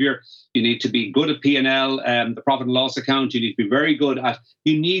behavior. You need to be good at P&L, the profit and loss account. You need to be very good at.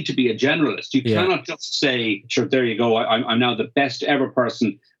 You need to be a generalist. You cannot just say, "Sure, there you go. I'm now the best ever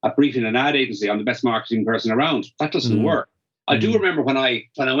person at briefing an ad agency. I'm the best marketing person around." That doesn't work. I do remember when I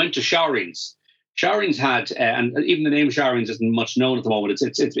went to Showerings. Showerings had, and even the name Showerings isn't much known at the moment.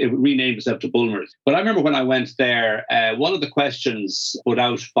 It renamed itself to Bulmers. But I remember when I went there, one of the questions put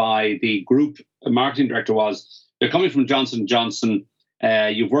out by the group marketing director was, "You're coming from Johnson & Johnson.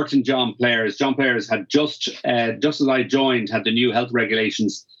 You've worked in John Players. John Players had just as I joined, had the new health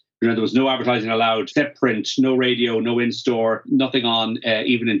regulations. There was no advertising allowed, except print, no radio, no in-store, nothing on,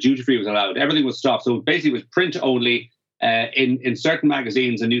 even in duty-free was allowed. Everything was stopped. So basically it was print only, in certain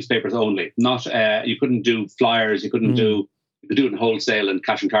magazines and newspapers only. Not you couldn't do flyers, you could do it in wholesale and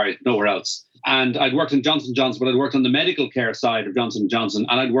cash and carry, nowhere else. And I'd worked in Johnson & Johnson, but I'd worked on the medical care side of Johnson & Johnson,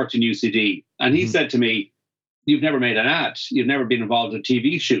 and I'd worked in UCD. And he said to me, "You've never made an ad. You've never been involved in a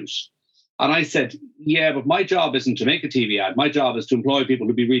TV shoot." And I said, "Yeah, but my job isn't to make a TV ad. My job is to employ people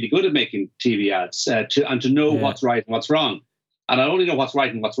who'd be really good at making TV ads to know what's right and what's wrong. And I only know what's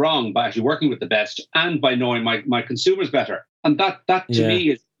right and what's wrong by actually working with the best and by knowing my consumers better." And that to me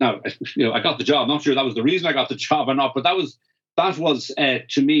is, now, I got the job. I'm not sure that was the reason I got the job or not, but that was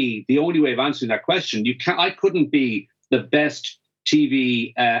to me the only way of answering that question. I couldn't be the best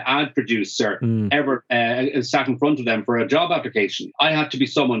TV ad producer ever sat in front of them for a job application. I had to be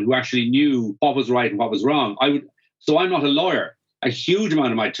someone who actually knew what was right and what was wrong. So I'm not a lawyer. A huge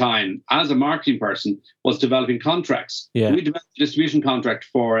amount of my time as a marketing person was developing contracts. Yeah. We developed a distribution contract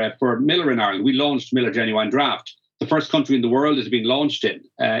for Miller in Ireland. We launched Miller Genuine Draft, the first country in the world it had been launched in.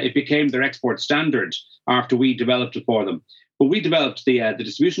 It became their export standard after we developed it for them. But we developed the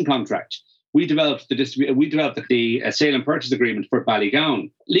distribution contract. We developed the sale and purchase agreement for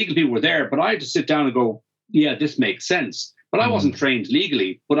Ballygown. Legal people were there, but I had to sit down and go, "Yeah, this makes sense." But I wasn't trained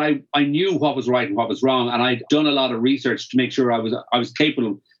legally, but I knew what was right and what was wrong, and I'd done a lot of research to make sure I was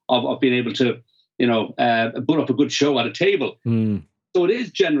capable of being able to, put up a good show at a table. So it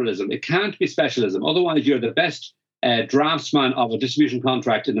is generalism. It can't be specialism. Otherwise, you're the best draftsman of a distribution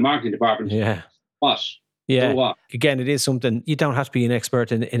contract in the marketing department. Yeah. What? Yeah. So what? Again, it is something, you don't have to be an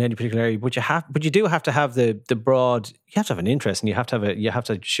expert in any particular area, but you do have to have the broad. You have to have an interest, and you have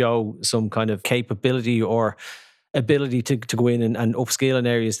to show some kind of capability or ability to go in and upscale in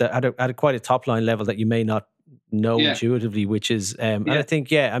areas that at quite a top line level that you may not know intuitively, which is and I think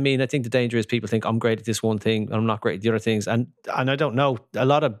the danger is people think I'm great at this one thing and I'm not great at the other things, and I don't know, a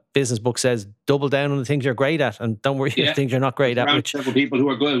lot of business book says double down on the things you're great at and don't worry about things you're not great at, which several people who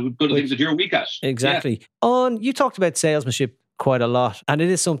are good at things that you're weak at. Exactly. You talked about salesmanship quite a lot, and it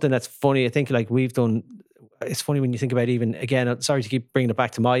is something that's funny. I think like we've done. It's funny when you think about, even again, sorry to keep bringing it back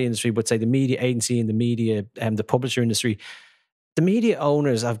to my industry, but say the media agency and the media the publisher industry, the media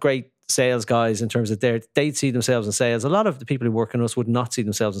owners have great sales guys in terms of they'd see themselves in sales. A lot of the people who work in us would not see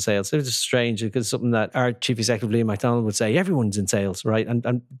themselves in sales. It's just strange, because it's something that our chief executive Liam McDonald would say, everyone's in sales, right?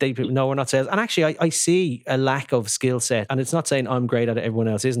 And they no, we're not sales. And actually I see a lack of skill set, and it's not saying I'm great at it, everyone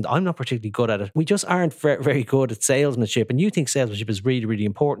else isn't. I'm not particularly good at it. We just aren't very good at salesmanship, and you think salesmanship is really, really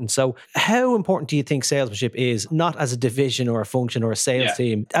important. So how important do you think salesmanship is, not as a division or a function or a sales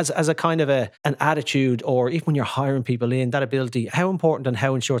team, as a kind of an attitude, or even when you're hiring people in, that ability, how important and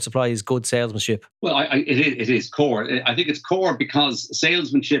how in short supply is good salesmanship? Well, it is core. I think it's core because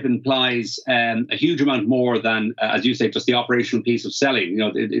salesmanship implies a huge amount more than, as you say, just the operational piece of selling.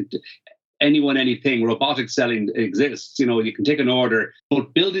 anyone, anything. Robotic selling exists. You can take an order,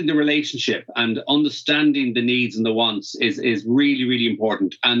 but building the relationship and understanding the needs and the wants is really, really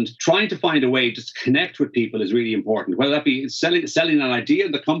important. And trying to find a way to connect with people is really important, whether that be selling an idea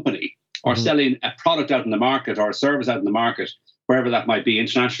in the company or selling a product out in the market or a service out in the market, wherever that might be,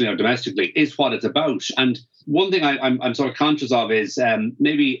 internationally or domestically, is what it's about. And one thing I'm sort of conscious of is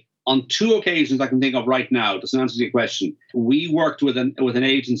maybe on 2 occasions I can think of right now, just an answer to your question, we worked with an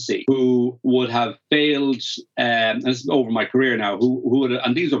agency who would have failed, and this is over my career now, who would,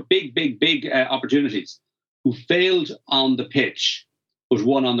 and these are big opportunities, who failed on the pitch but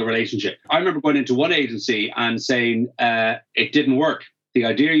won on the relationship. I remember going into one agency and saying, it didn't work. The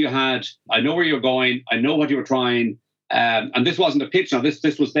idea you had, I know where you're going, I know what you were trying. And this wasn't a pitch. Now, this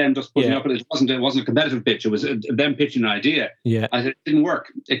was them just putting up. It wasn't a competitive pitch. It was them pitching an idea. Yeah. I said, it didn't work.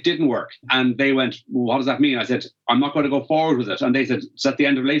 It didn't work. And they went, well, what does that mean? I said, I'm not going to go forward with it. And they said, it's at the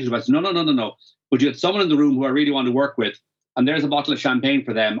end of the relationship. I said, no. But you had someone in the room who I really want to work with, and there's a bottle of champagne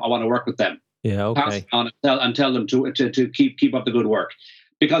for them. I want to work with them. Yeah, okay. Pass it on and tell them to keep up the good work.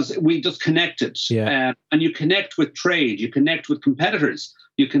 Because we just connected. Yeah. And you connect with trade. You connect with competitors.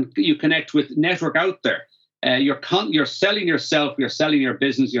 You connect with network out there. You're selling yourself, you're selling your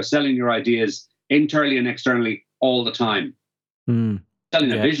business, you're selling your ideas internally and externally all the time.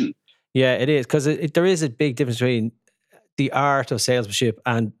 Selling a vision. Yeah, it is, because there is a big difference between the art of salesmanship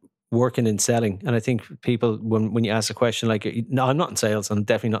and working in selling. And I think people, when you ask a question like, no, I'm not in sales, I'm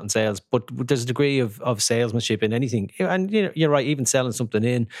definitely not in sales, but there's a degree of salesmanship in anything. And you're right, even selling something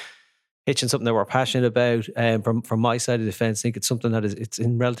in, pitching something that we're passionate about. From my side of the fence, I think it's something that it's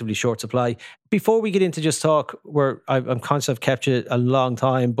in relatively short supply. Before we get into just talk, I'm conscious I've kept you a long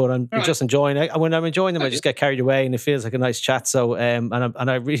time, but I'm just enjoying it. When I'm enjoying them, I just get carried away, and it feels like a nice chat. So, and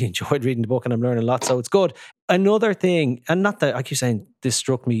I really enjoyed reading the book, and I'm learning a lot. So it's good. Another thing, and not that I keep saying this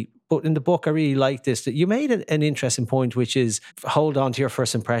struck me, but in the book, I really like this, that you made an interesting point, which is hold on to your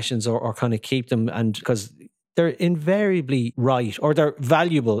first impressions or kind of keep them, and because they're invariably right, or they're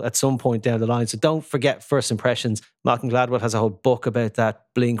valuable at some point down the line. So don't forget first impressions. Malcolm Gladwell has a whole book about that,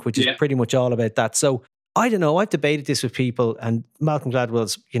 Blink, which is pretty much all about that. So I don't know, I've debated this with people, and Malcolm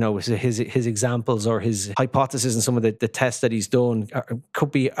Gladwell's, his examples or his hypothesis and some of the tests that he's done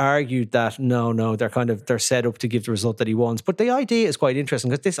could be argued that no, they're set up to give the result that he wants. But the idea is quite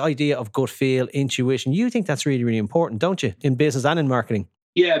interesting, because this idea of gut feel, intuition, you think that's really, really important, don't you, in business and in marketing?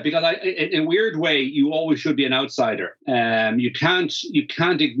 Yeah, because in a weird way, you always should be an outsider. You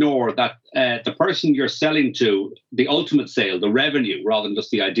can't ignore that the person you're selling to, the ultimate sale, the revenue, rather than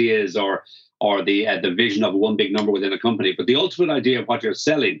just the ideas or the vision of one big number within a company. But the ultimate idea of what you're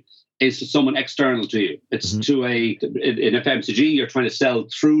selling is to someone external to you. It's to in FMCG, you're trying to sell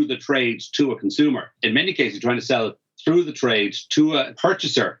through the trade to a consumer. In many cases, you're trying to sell through the trade to a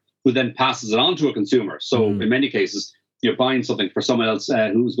purchaser who then passes it on to a consumer. So in many cases, you're buying something for someone else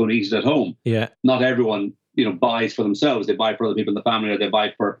who's going to eat it at home. Yeah. Not everyone, buys for themselves. They buy for other people in the family, or they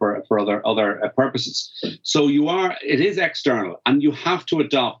buy for other purposes. So it is external, and you have to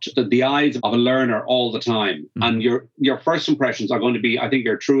adopt the eyes of a learner all the time. And your first impressions are going to be, I think,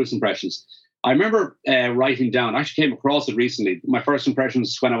 your truest impressions. I remember writing down, I actually came across it recently, my first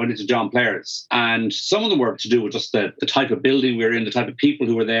impressions when I went into John Player's. And some of them were to do with just the type of building we were in, the type of people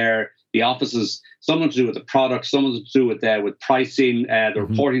who were there, the offices, some to do with the product, some to do with pricing, the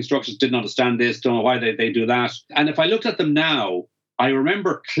reporting structures, didn't understand this, don't know why they do that. And if I looked at them now, I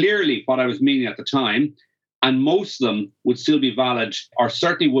remember clearly what I was meaning at the time, and most of them would still be valid, or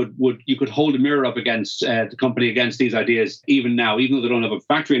certainly would you could hold a mirror up against the company, against these ideas even now, even though they don't have a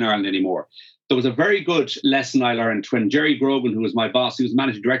factory in Ireland anymore. There was a very good lesson I learned when Jerry Grogan, who was my boss, he was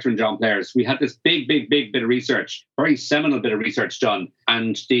managing director in John Player's. We had this big bit of research, very seminal bit of research done.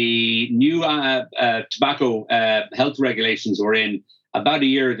 And the new tobacco health regulations were in about a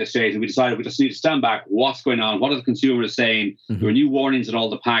year at this stage. And we decided we just need to stand back. What's going on? What are the consumers saying? There were new warnings in all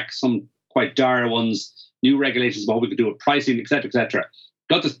the packs, some quite dire ones, new regulations about what we could do with pricing, et cetera, et cetera.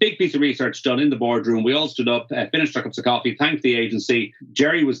 Got this big piece of research done in the boardroom. We all stood up, finished our cups of coffee, thanked the agency.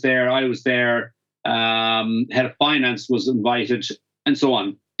 Jerry was there, I was there, head of finance was invited, and so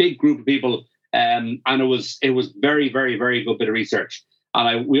on. Big group of people, and it was very, very, very good bit of research.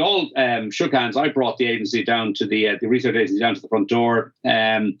 And we all shook hands. I brought the agency down to the research agency down to the front door,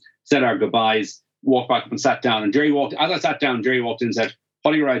 said our goodbyes, walked back up and sat down. And as I sat down, Jerry walked in and said,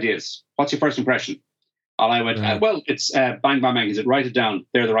 "What are your ideas? What's your first impression?" And I went, well, it's bang, bang, bang. He said, write it down.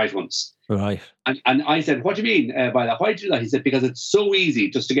 They're the right ones. Right. And I said, what do you mean by that? Why do you do that? He said, because it's so easy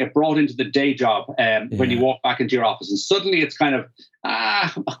just to get brought into the day job when you walk back into your office. And suddenly it's kind of,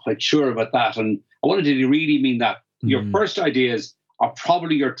 I'm not quite sure about that. And I wondered, did he really mean that? Your first ideas are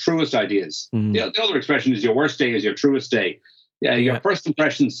probably your truest ideas. The other expression is your worst day is your truest day. Your first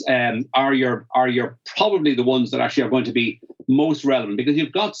impressions are your probably the ones that actually are going to be most relevant, because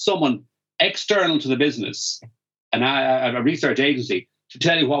you've got someone external to the business, a research agency, to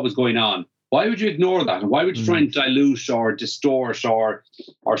tell you what was going on. Why would you ignore that? And why would you try and dilute or distort or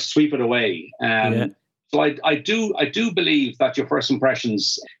sweep it away? So I do believe that your first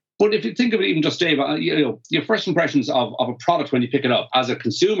impressions. But if you think of it, even just Dave, your first impressions of a product when you pick it up as a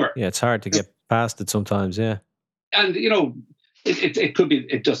consumer. Yeah, it's hard to get past it sometimes. Yeah, and it could be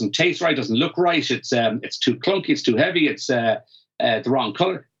it doesn't taste right, doesn't look right. It's too clunky, it's too heavy, it's the wrong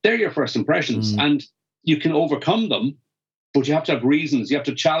color. They're your first impressions, and you can overcome them, but you have to have reasons. You have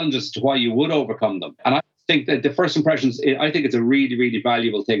to challenge as to why you would overcome them. And I think that the first impressions, I think it's a really, really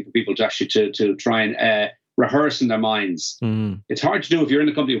valuable thing for people to actually to try and rehearse in their minds. It's hard to do if you're in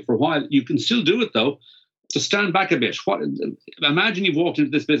a company for a while. You can still do it though. To stand back a bit. Imagine you've walked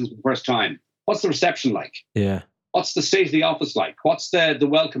into this business for the first time. What's the reception like? Yeah. What's the state of the office like? What's the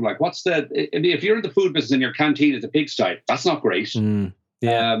welcome like? If you're in the food business and your canteen is a pigsty, that's not great.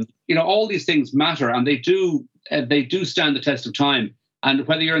 All these things matter, and they do stand the test of time. And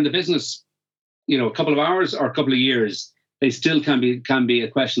whether you're in the business, a couple of hours or a couple of years, they still can be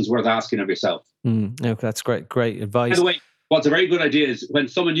questions worth asking of yourself. Okay, that's great advice. By the way, what's a very good idea is when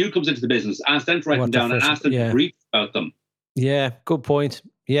someone new comes into the business, ask them to write them down and ask them to brief about them. Yeah, good point.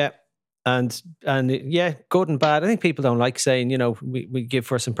 Yeah. And yeah, good and bad. I think people don't like saying, we give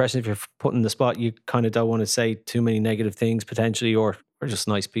first impression. If you're put in the spot, you kind of don't want to say too many negative things potentially, or we're just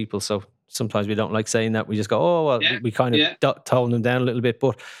nice people. So sometimes we don't like saying that. We just go, we kind of tone them down a little bit.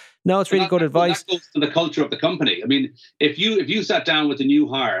 But no, it's really good advice. That goes to the culture of the company. I mean, if you sat down with a new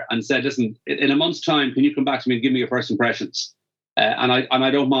hire and said, listen, in a month's time, can you come back to me and give me your first impressions? And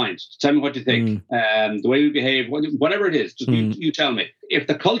I don't mind. Tell me what you think. The way we behave, whatever it is, just you tell me. If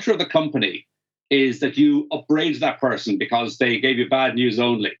the culture of the company is that you upbraid that person because they gave you bad news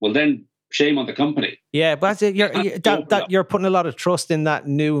only, well then shame on the company. Yeah, but you're putting a lot of trust in that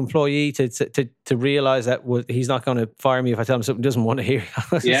new employee to realize that he's not going to fire me if I tell him something he doesn't want to hear.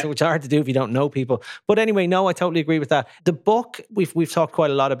 So it's hard to do if you don't know people. But anyway, no, I totally agree with that. The book we've talked quite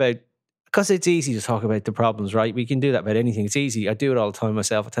a lot about. Because it's easy to talk about the problems, right? We can do that about anything. It's easy. I do it all the time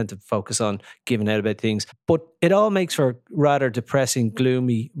myself. I tend to focus on giving out about things. But it all makes for rather depressing,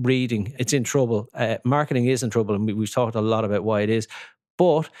 gloomy reading. It's in trouble. Marketing is in trouble, and we've talked a lot about why it is.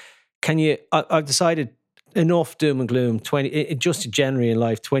 But I've decided enough doom and gloom. Just generally in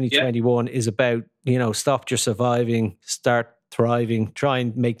life, 2021 is about, stop your surviving, start thriving, try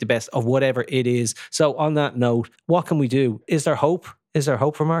and make the best of whatever it is. So on that note, what can we do? Is there hope? Is there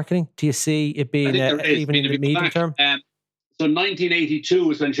hope for marketing? Do you see it being even in the medium term? So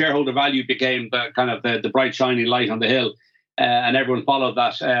 1982 is when shareholder value became the kind of the bright shiny light on the hill, and everyone followed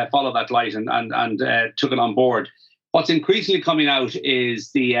that light and took it on board. What's increasingly coming out is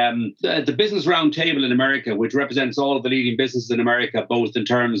the Business Roundtable in America, which represents all of the leading businesses in America, both in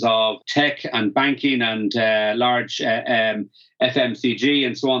terms of tech and banking and large FMCG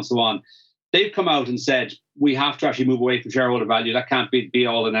and so on. They've come out and said, we have to actually move away from shareholder value. That can't be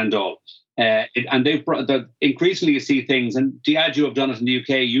all and end all. And they've brought increasingly you see things, and Diageo have done it in the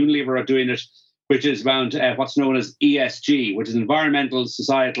UK, Unilever are doing it, which is around what's known as ESG, which is environmental,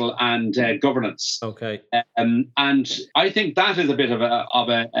 societal, and governance. Okay. And I think that is a bit of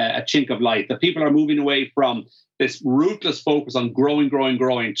a chink of light, that people are moving away from this ruthless focus on growing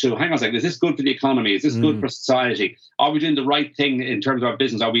to, hang on a second, is this good for the economy? Is this good for society? Are we doing the right thing in terms of our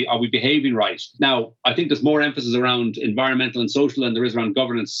business? Are we behaving right? Now, I think there's more emphasis around environmental and social than there is around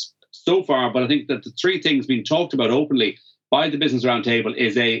governance so far, but I think that the three things being talked about openly by the Business Roundtable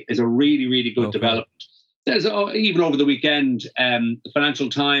is a really, really good development. There's even over the weekend, the Financial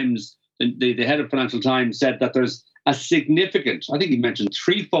Times, the head of Financial Times said that there's a significant, I think he mentioned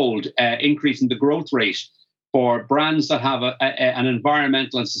threefold increase in the growth rate for brands that have an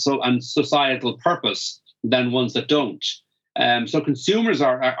environmental and societal purpose than ones that don't. So consumers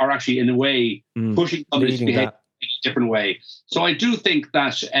are actually, in a way, pushing companies to behave in a different way. So I do think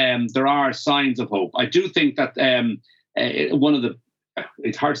that there are signs of hope. I do think that one of the,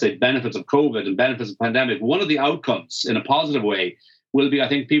 it's hard to say benefits of COVID and benefits of the pandemic, one of the outcomes in a positive way will be, I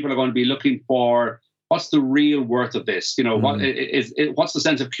think people are going to be looking for what's the real worth of this? What's the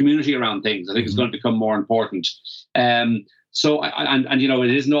sense of community around things? I think it's going to become more important. So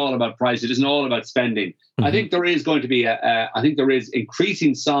it isn't all about price. It isn't all about spending. I think there is going to be I think there is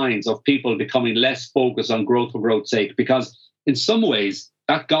increasing signs of people becoming less focused on growth for growth's sake, because in some ways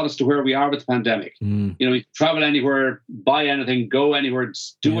that got us to where we are with the pandemic. You know, you travel anywhere, buy anything, go anywhere,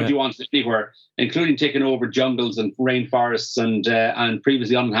 do what you want anywhere, including taking over jungles and rainforests and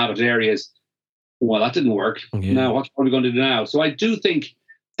previously uninhabited areas. Well, that didn't work. Now, what are we going to do now? So I do think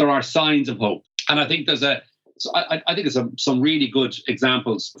there are signs of hope. And I think there's I think it's some really good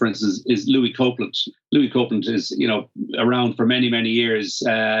examples. For instance, is Louis Copeland. Louis Copeland is, you know, around for many, many years.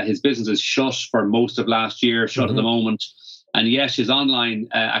 His business is shut for most of last year, shut at the moment. And yes, his online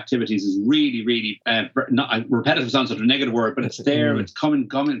activities is really, really not repetitive. Sounds such a negative word, but it's there. It's coming.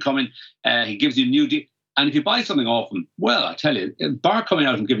 He gives you new and if you buy something off him, well, I tell you, bar coming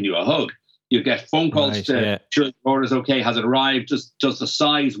out and giving you a hug. You get phone calls to sure the order's okay, has it arrived? Does the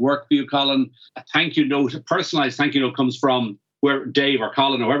size work for you, Colin? A thank you note, a personalised thank you note comes from where Dave or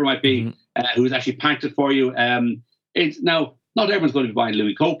Colin or whoever it might be, who's actually packed it for you. It's now, not everyone's going to be buying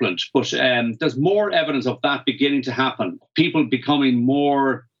Louis Copeland, but there's more evidence of that beginning to happen. People becoming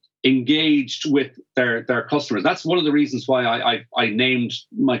more engaged with their customers. That's one of the reasons why I named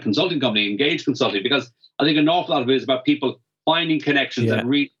my consulting company Engage Consulting, because I think an awful lot of it is about people finding connections and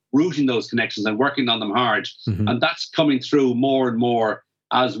rooting those connections and working on them hard. And that's coming through more and more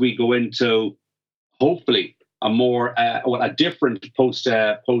as we go into, hopefully, a different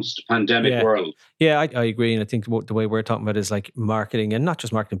post-pandemic world. Yeah, I agree. And I think the way we're talking about is like marketing, and not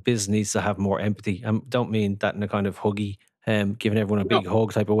just marketing, business needs to have more empathy. I don't mean that in a kind of huggy, giving everyone a big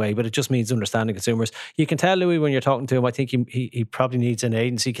hug type of way, but it just means understanding consumers. You can tell Louis when you're talking to him, I think he probably needs an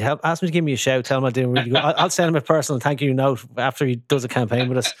agency. Ask him to give me a shout, tell him I'm doing really good. I'll send him a personal thank you note after he does a campaign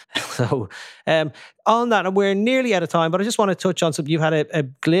with us. So on that, and we're nearly out of time, but I just want to touch on something. You've had a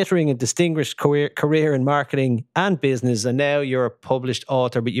glittering and distinguished career in marketing and business, and now you're a published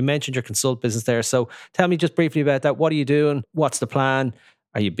author, but you mentioned your consult business there. So tell me just briefly about that. What are you doing? What's the plan?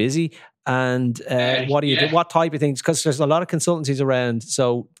 Are you busy? And what do you do? What type of things? Because there's a lot of consultancies around.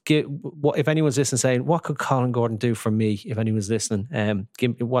 So if anyone's listening saying, what could Colin Gordon do for me? If anyone's listening,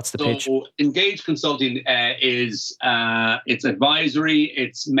 what's the pitch? Engage Consulting is it's advisory,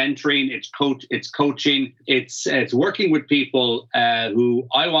 it's mentoring, it's coaching, it's working with people who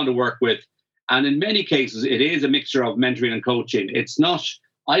I want to work with. And in many cases, it is a mixture of mentoring and coaching. It's not,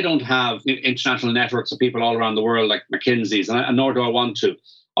 I don't have international networks of people all around the world like McKinsey's, and nor do I want to.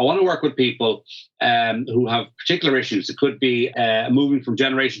 I want to work with people who have particular issues. It could be moving from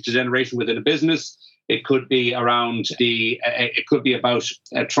generation to generation within a business. It could be around it could be about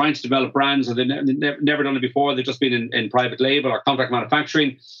trying to develop brands that they've never done it before. They've just been in private label or contract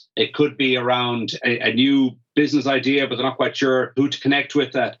manufacturing. It could be around a new business idea, but they're not quite sure who to connect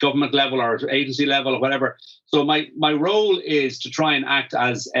with at government level or agency level or whatever. So my role is to try and act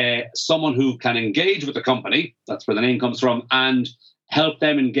as someone who can engage with the company. That's where the name comes from, and help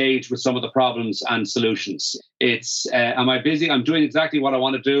them engage with some of the problems and solutions. It's, am I busy? I'm doing exactly what I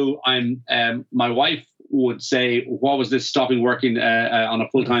want to do. My wife would say, what was this stopping working on a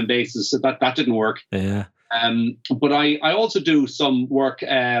full-time basis? That didn't work. Yeah. But I also do some work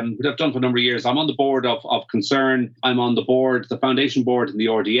that I've done for a number of years. I'm on the board of Concern. I'm on the foundation board in the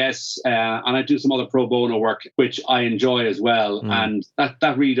RDS, and I do some other pro bono work, which I enjoy as well. And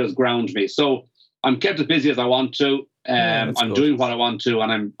that really does ground me. So I'm kept as busy as I want to. I'm good. Doing what I want to,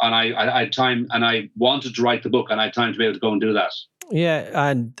 and I had time, and I wanted to write the book, and I had time to be able to go and do that. Yeah,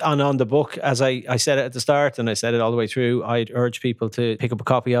 and on the book, as I said it at the start, and I said it all the way through, I'd urge people to pick up a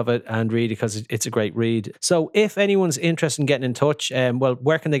copy of it and read it, because it's a great read. So if anyone's interested in getting in touch, well,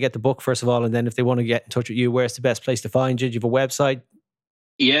 where can they get the book, first of all? And then if they want to get in touch with you, where's the best place to find you? Do you have a website?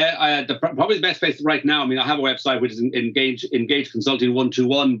 Yeah, probably the best place right now. I mean, I have a website, which is Engage Consulting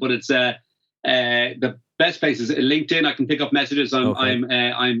 121, but it's the best place is LinkedIn. I can pick up messages.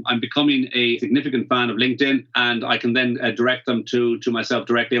 I'm becoming a significant fan of LinkedIn, and I can then direct them to myself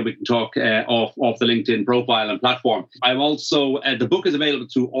directly, and we can talk off the LinkedIn profile and platform. I'm also the book is available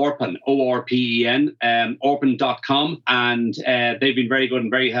through Orpen, ORPEN, Orpen.com, and they've been very good and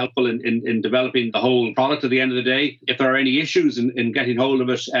very helpful in developing the whole product. At the end of the day, if there are any issues in getting hold of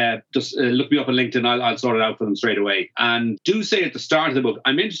it, just look me up on LinkedIn. I'll sort it out for them straight away. And do say at the start of the book,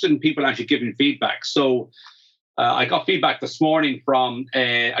 I'm interested in people actually giving feedback. So I got feedback this morning from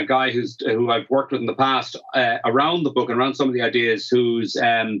a guy who I've worked with in the past around the book and around some of the ideas, who's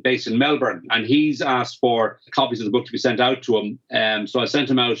based in Melbourne, and he's asked for copies of the book to be sent out to him. So I sent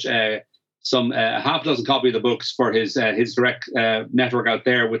him out some half a dozen copies of the books for his direct network out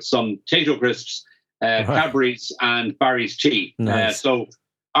there, with some Tato crisps, Cadbury's, and Barry's tea. Nice. So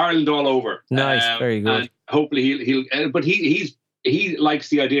Ireland all over. Nice, very good. And hopefully he'll but he likes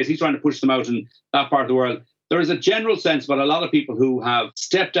the ideas. He's trying to push them out in that part of the world. There is a general sense about a lot of people who have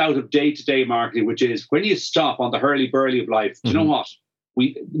stepped out of day-to-day marketing, which is when you stop on the hurly-burly of life, do you know what?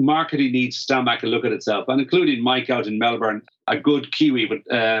 marketing needs to stand back and look at itself, and including Mike out in Melbourne, a good Kiwi,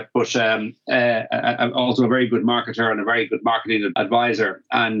 but also a very good marketer and a very good marketing advisor.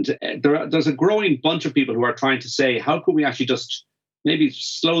 And there's a growing bunch of people who are trying to say, how can we actually just maybe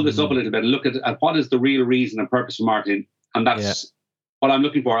slow this up a little bit and look at what is the real reason and purpose of marketing? And that's what I'm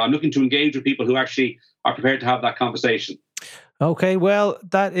looking for. I'm looking to engage with people who actually are prepared to have that conversation. Okay, well,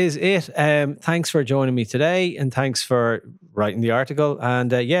 that is it. Thanks for joining me today, and thanks for writing the article.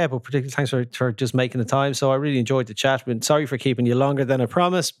 And but particularly thanks for just making the time. So I really enjoyed the chat. But sorry for keeping you longer than I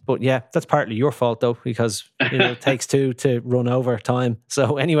promised. But yeah, that's partly your fault though, because it takes two to run over time.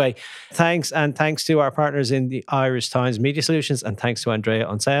 So anyway, thanks, and thanks to our partners in the Irish Times Media Solutions, and thanks to Andrea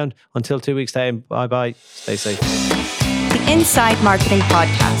on sound. Until 2 weeks' time, bye. Stay safe. The Inside Marketing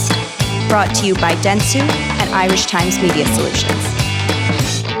Podcast, brought to you by Dentsu and Irish Times Media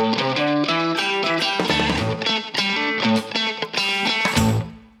Solutions.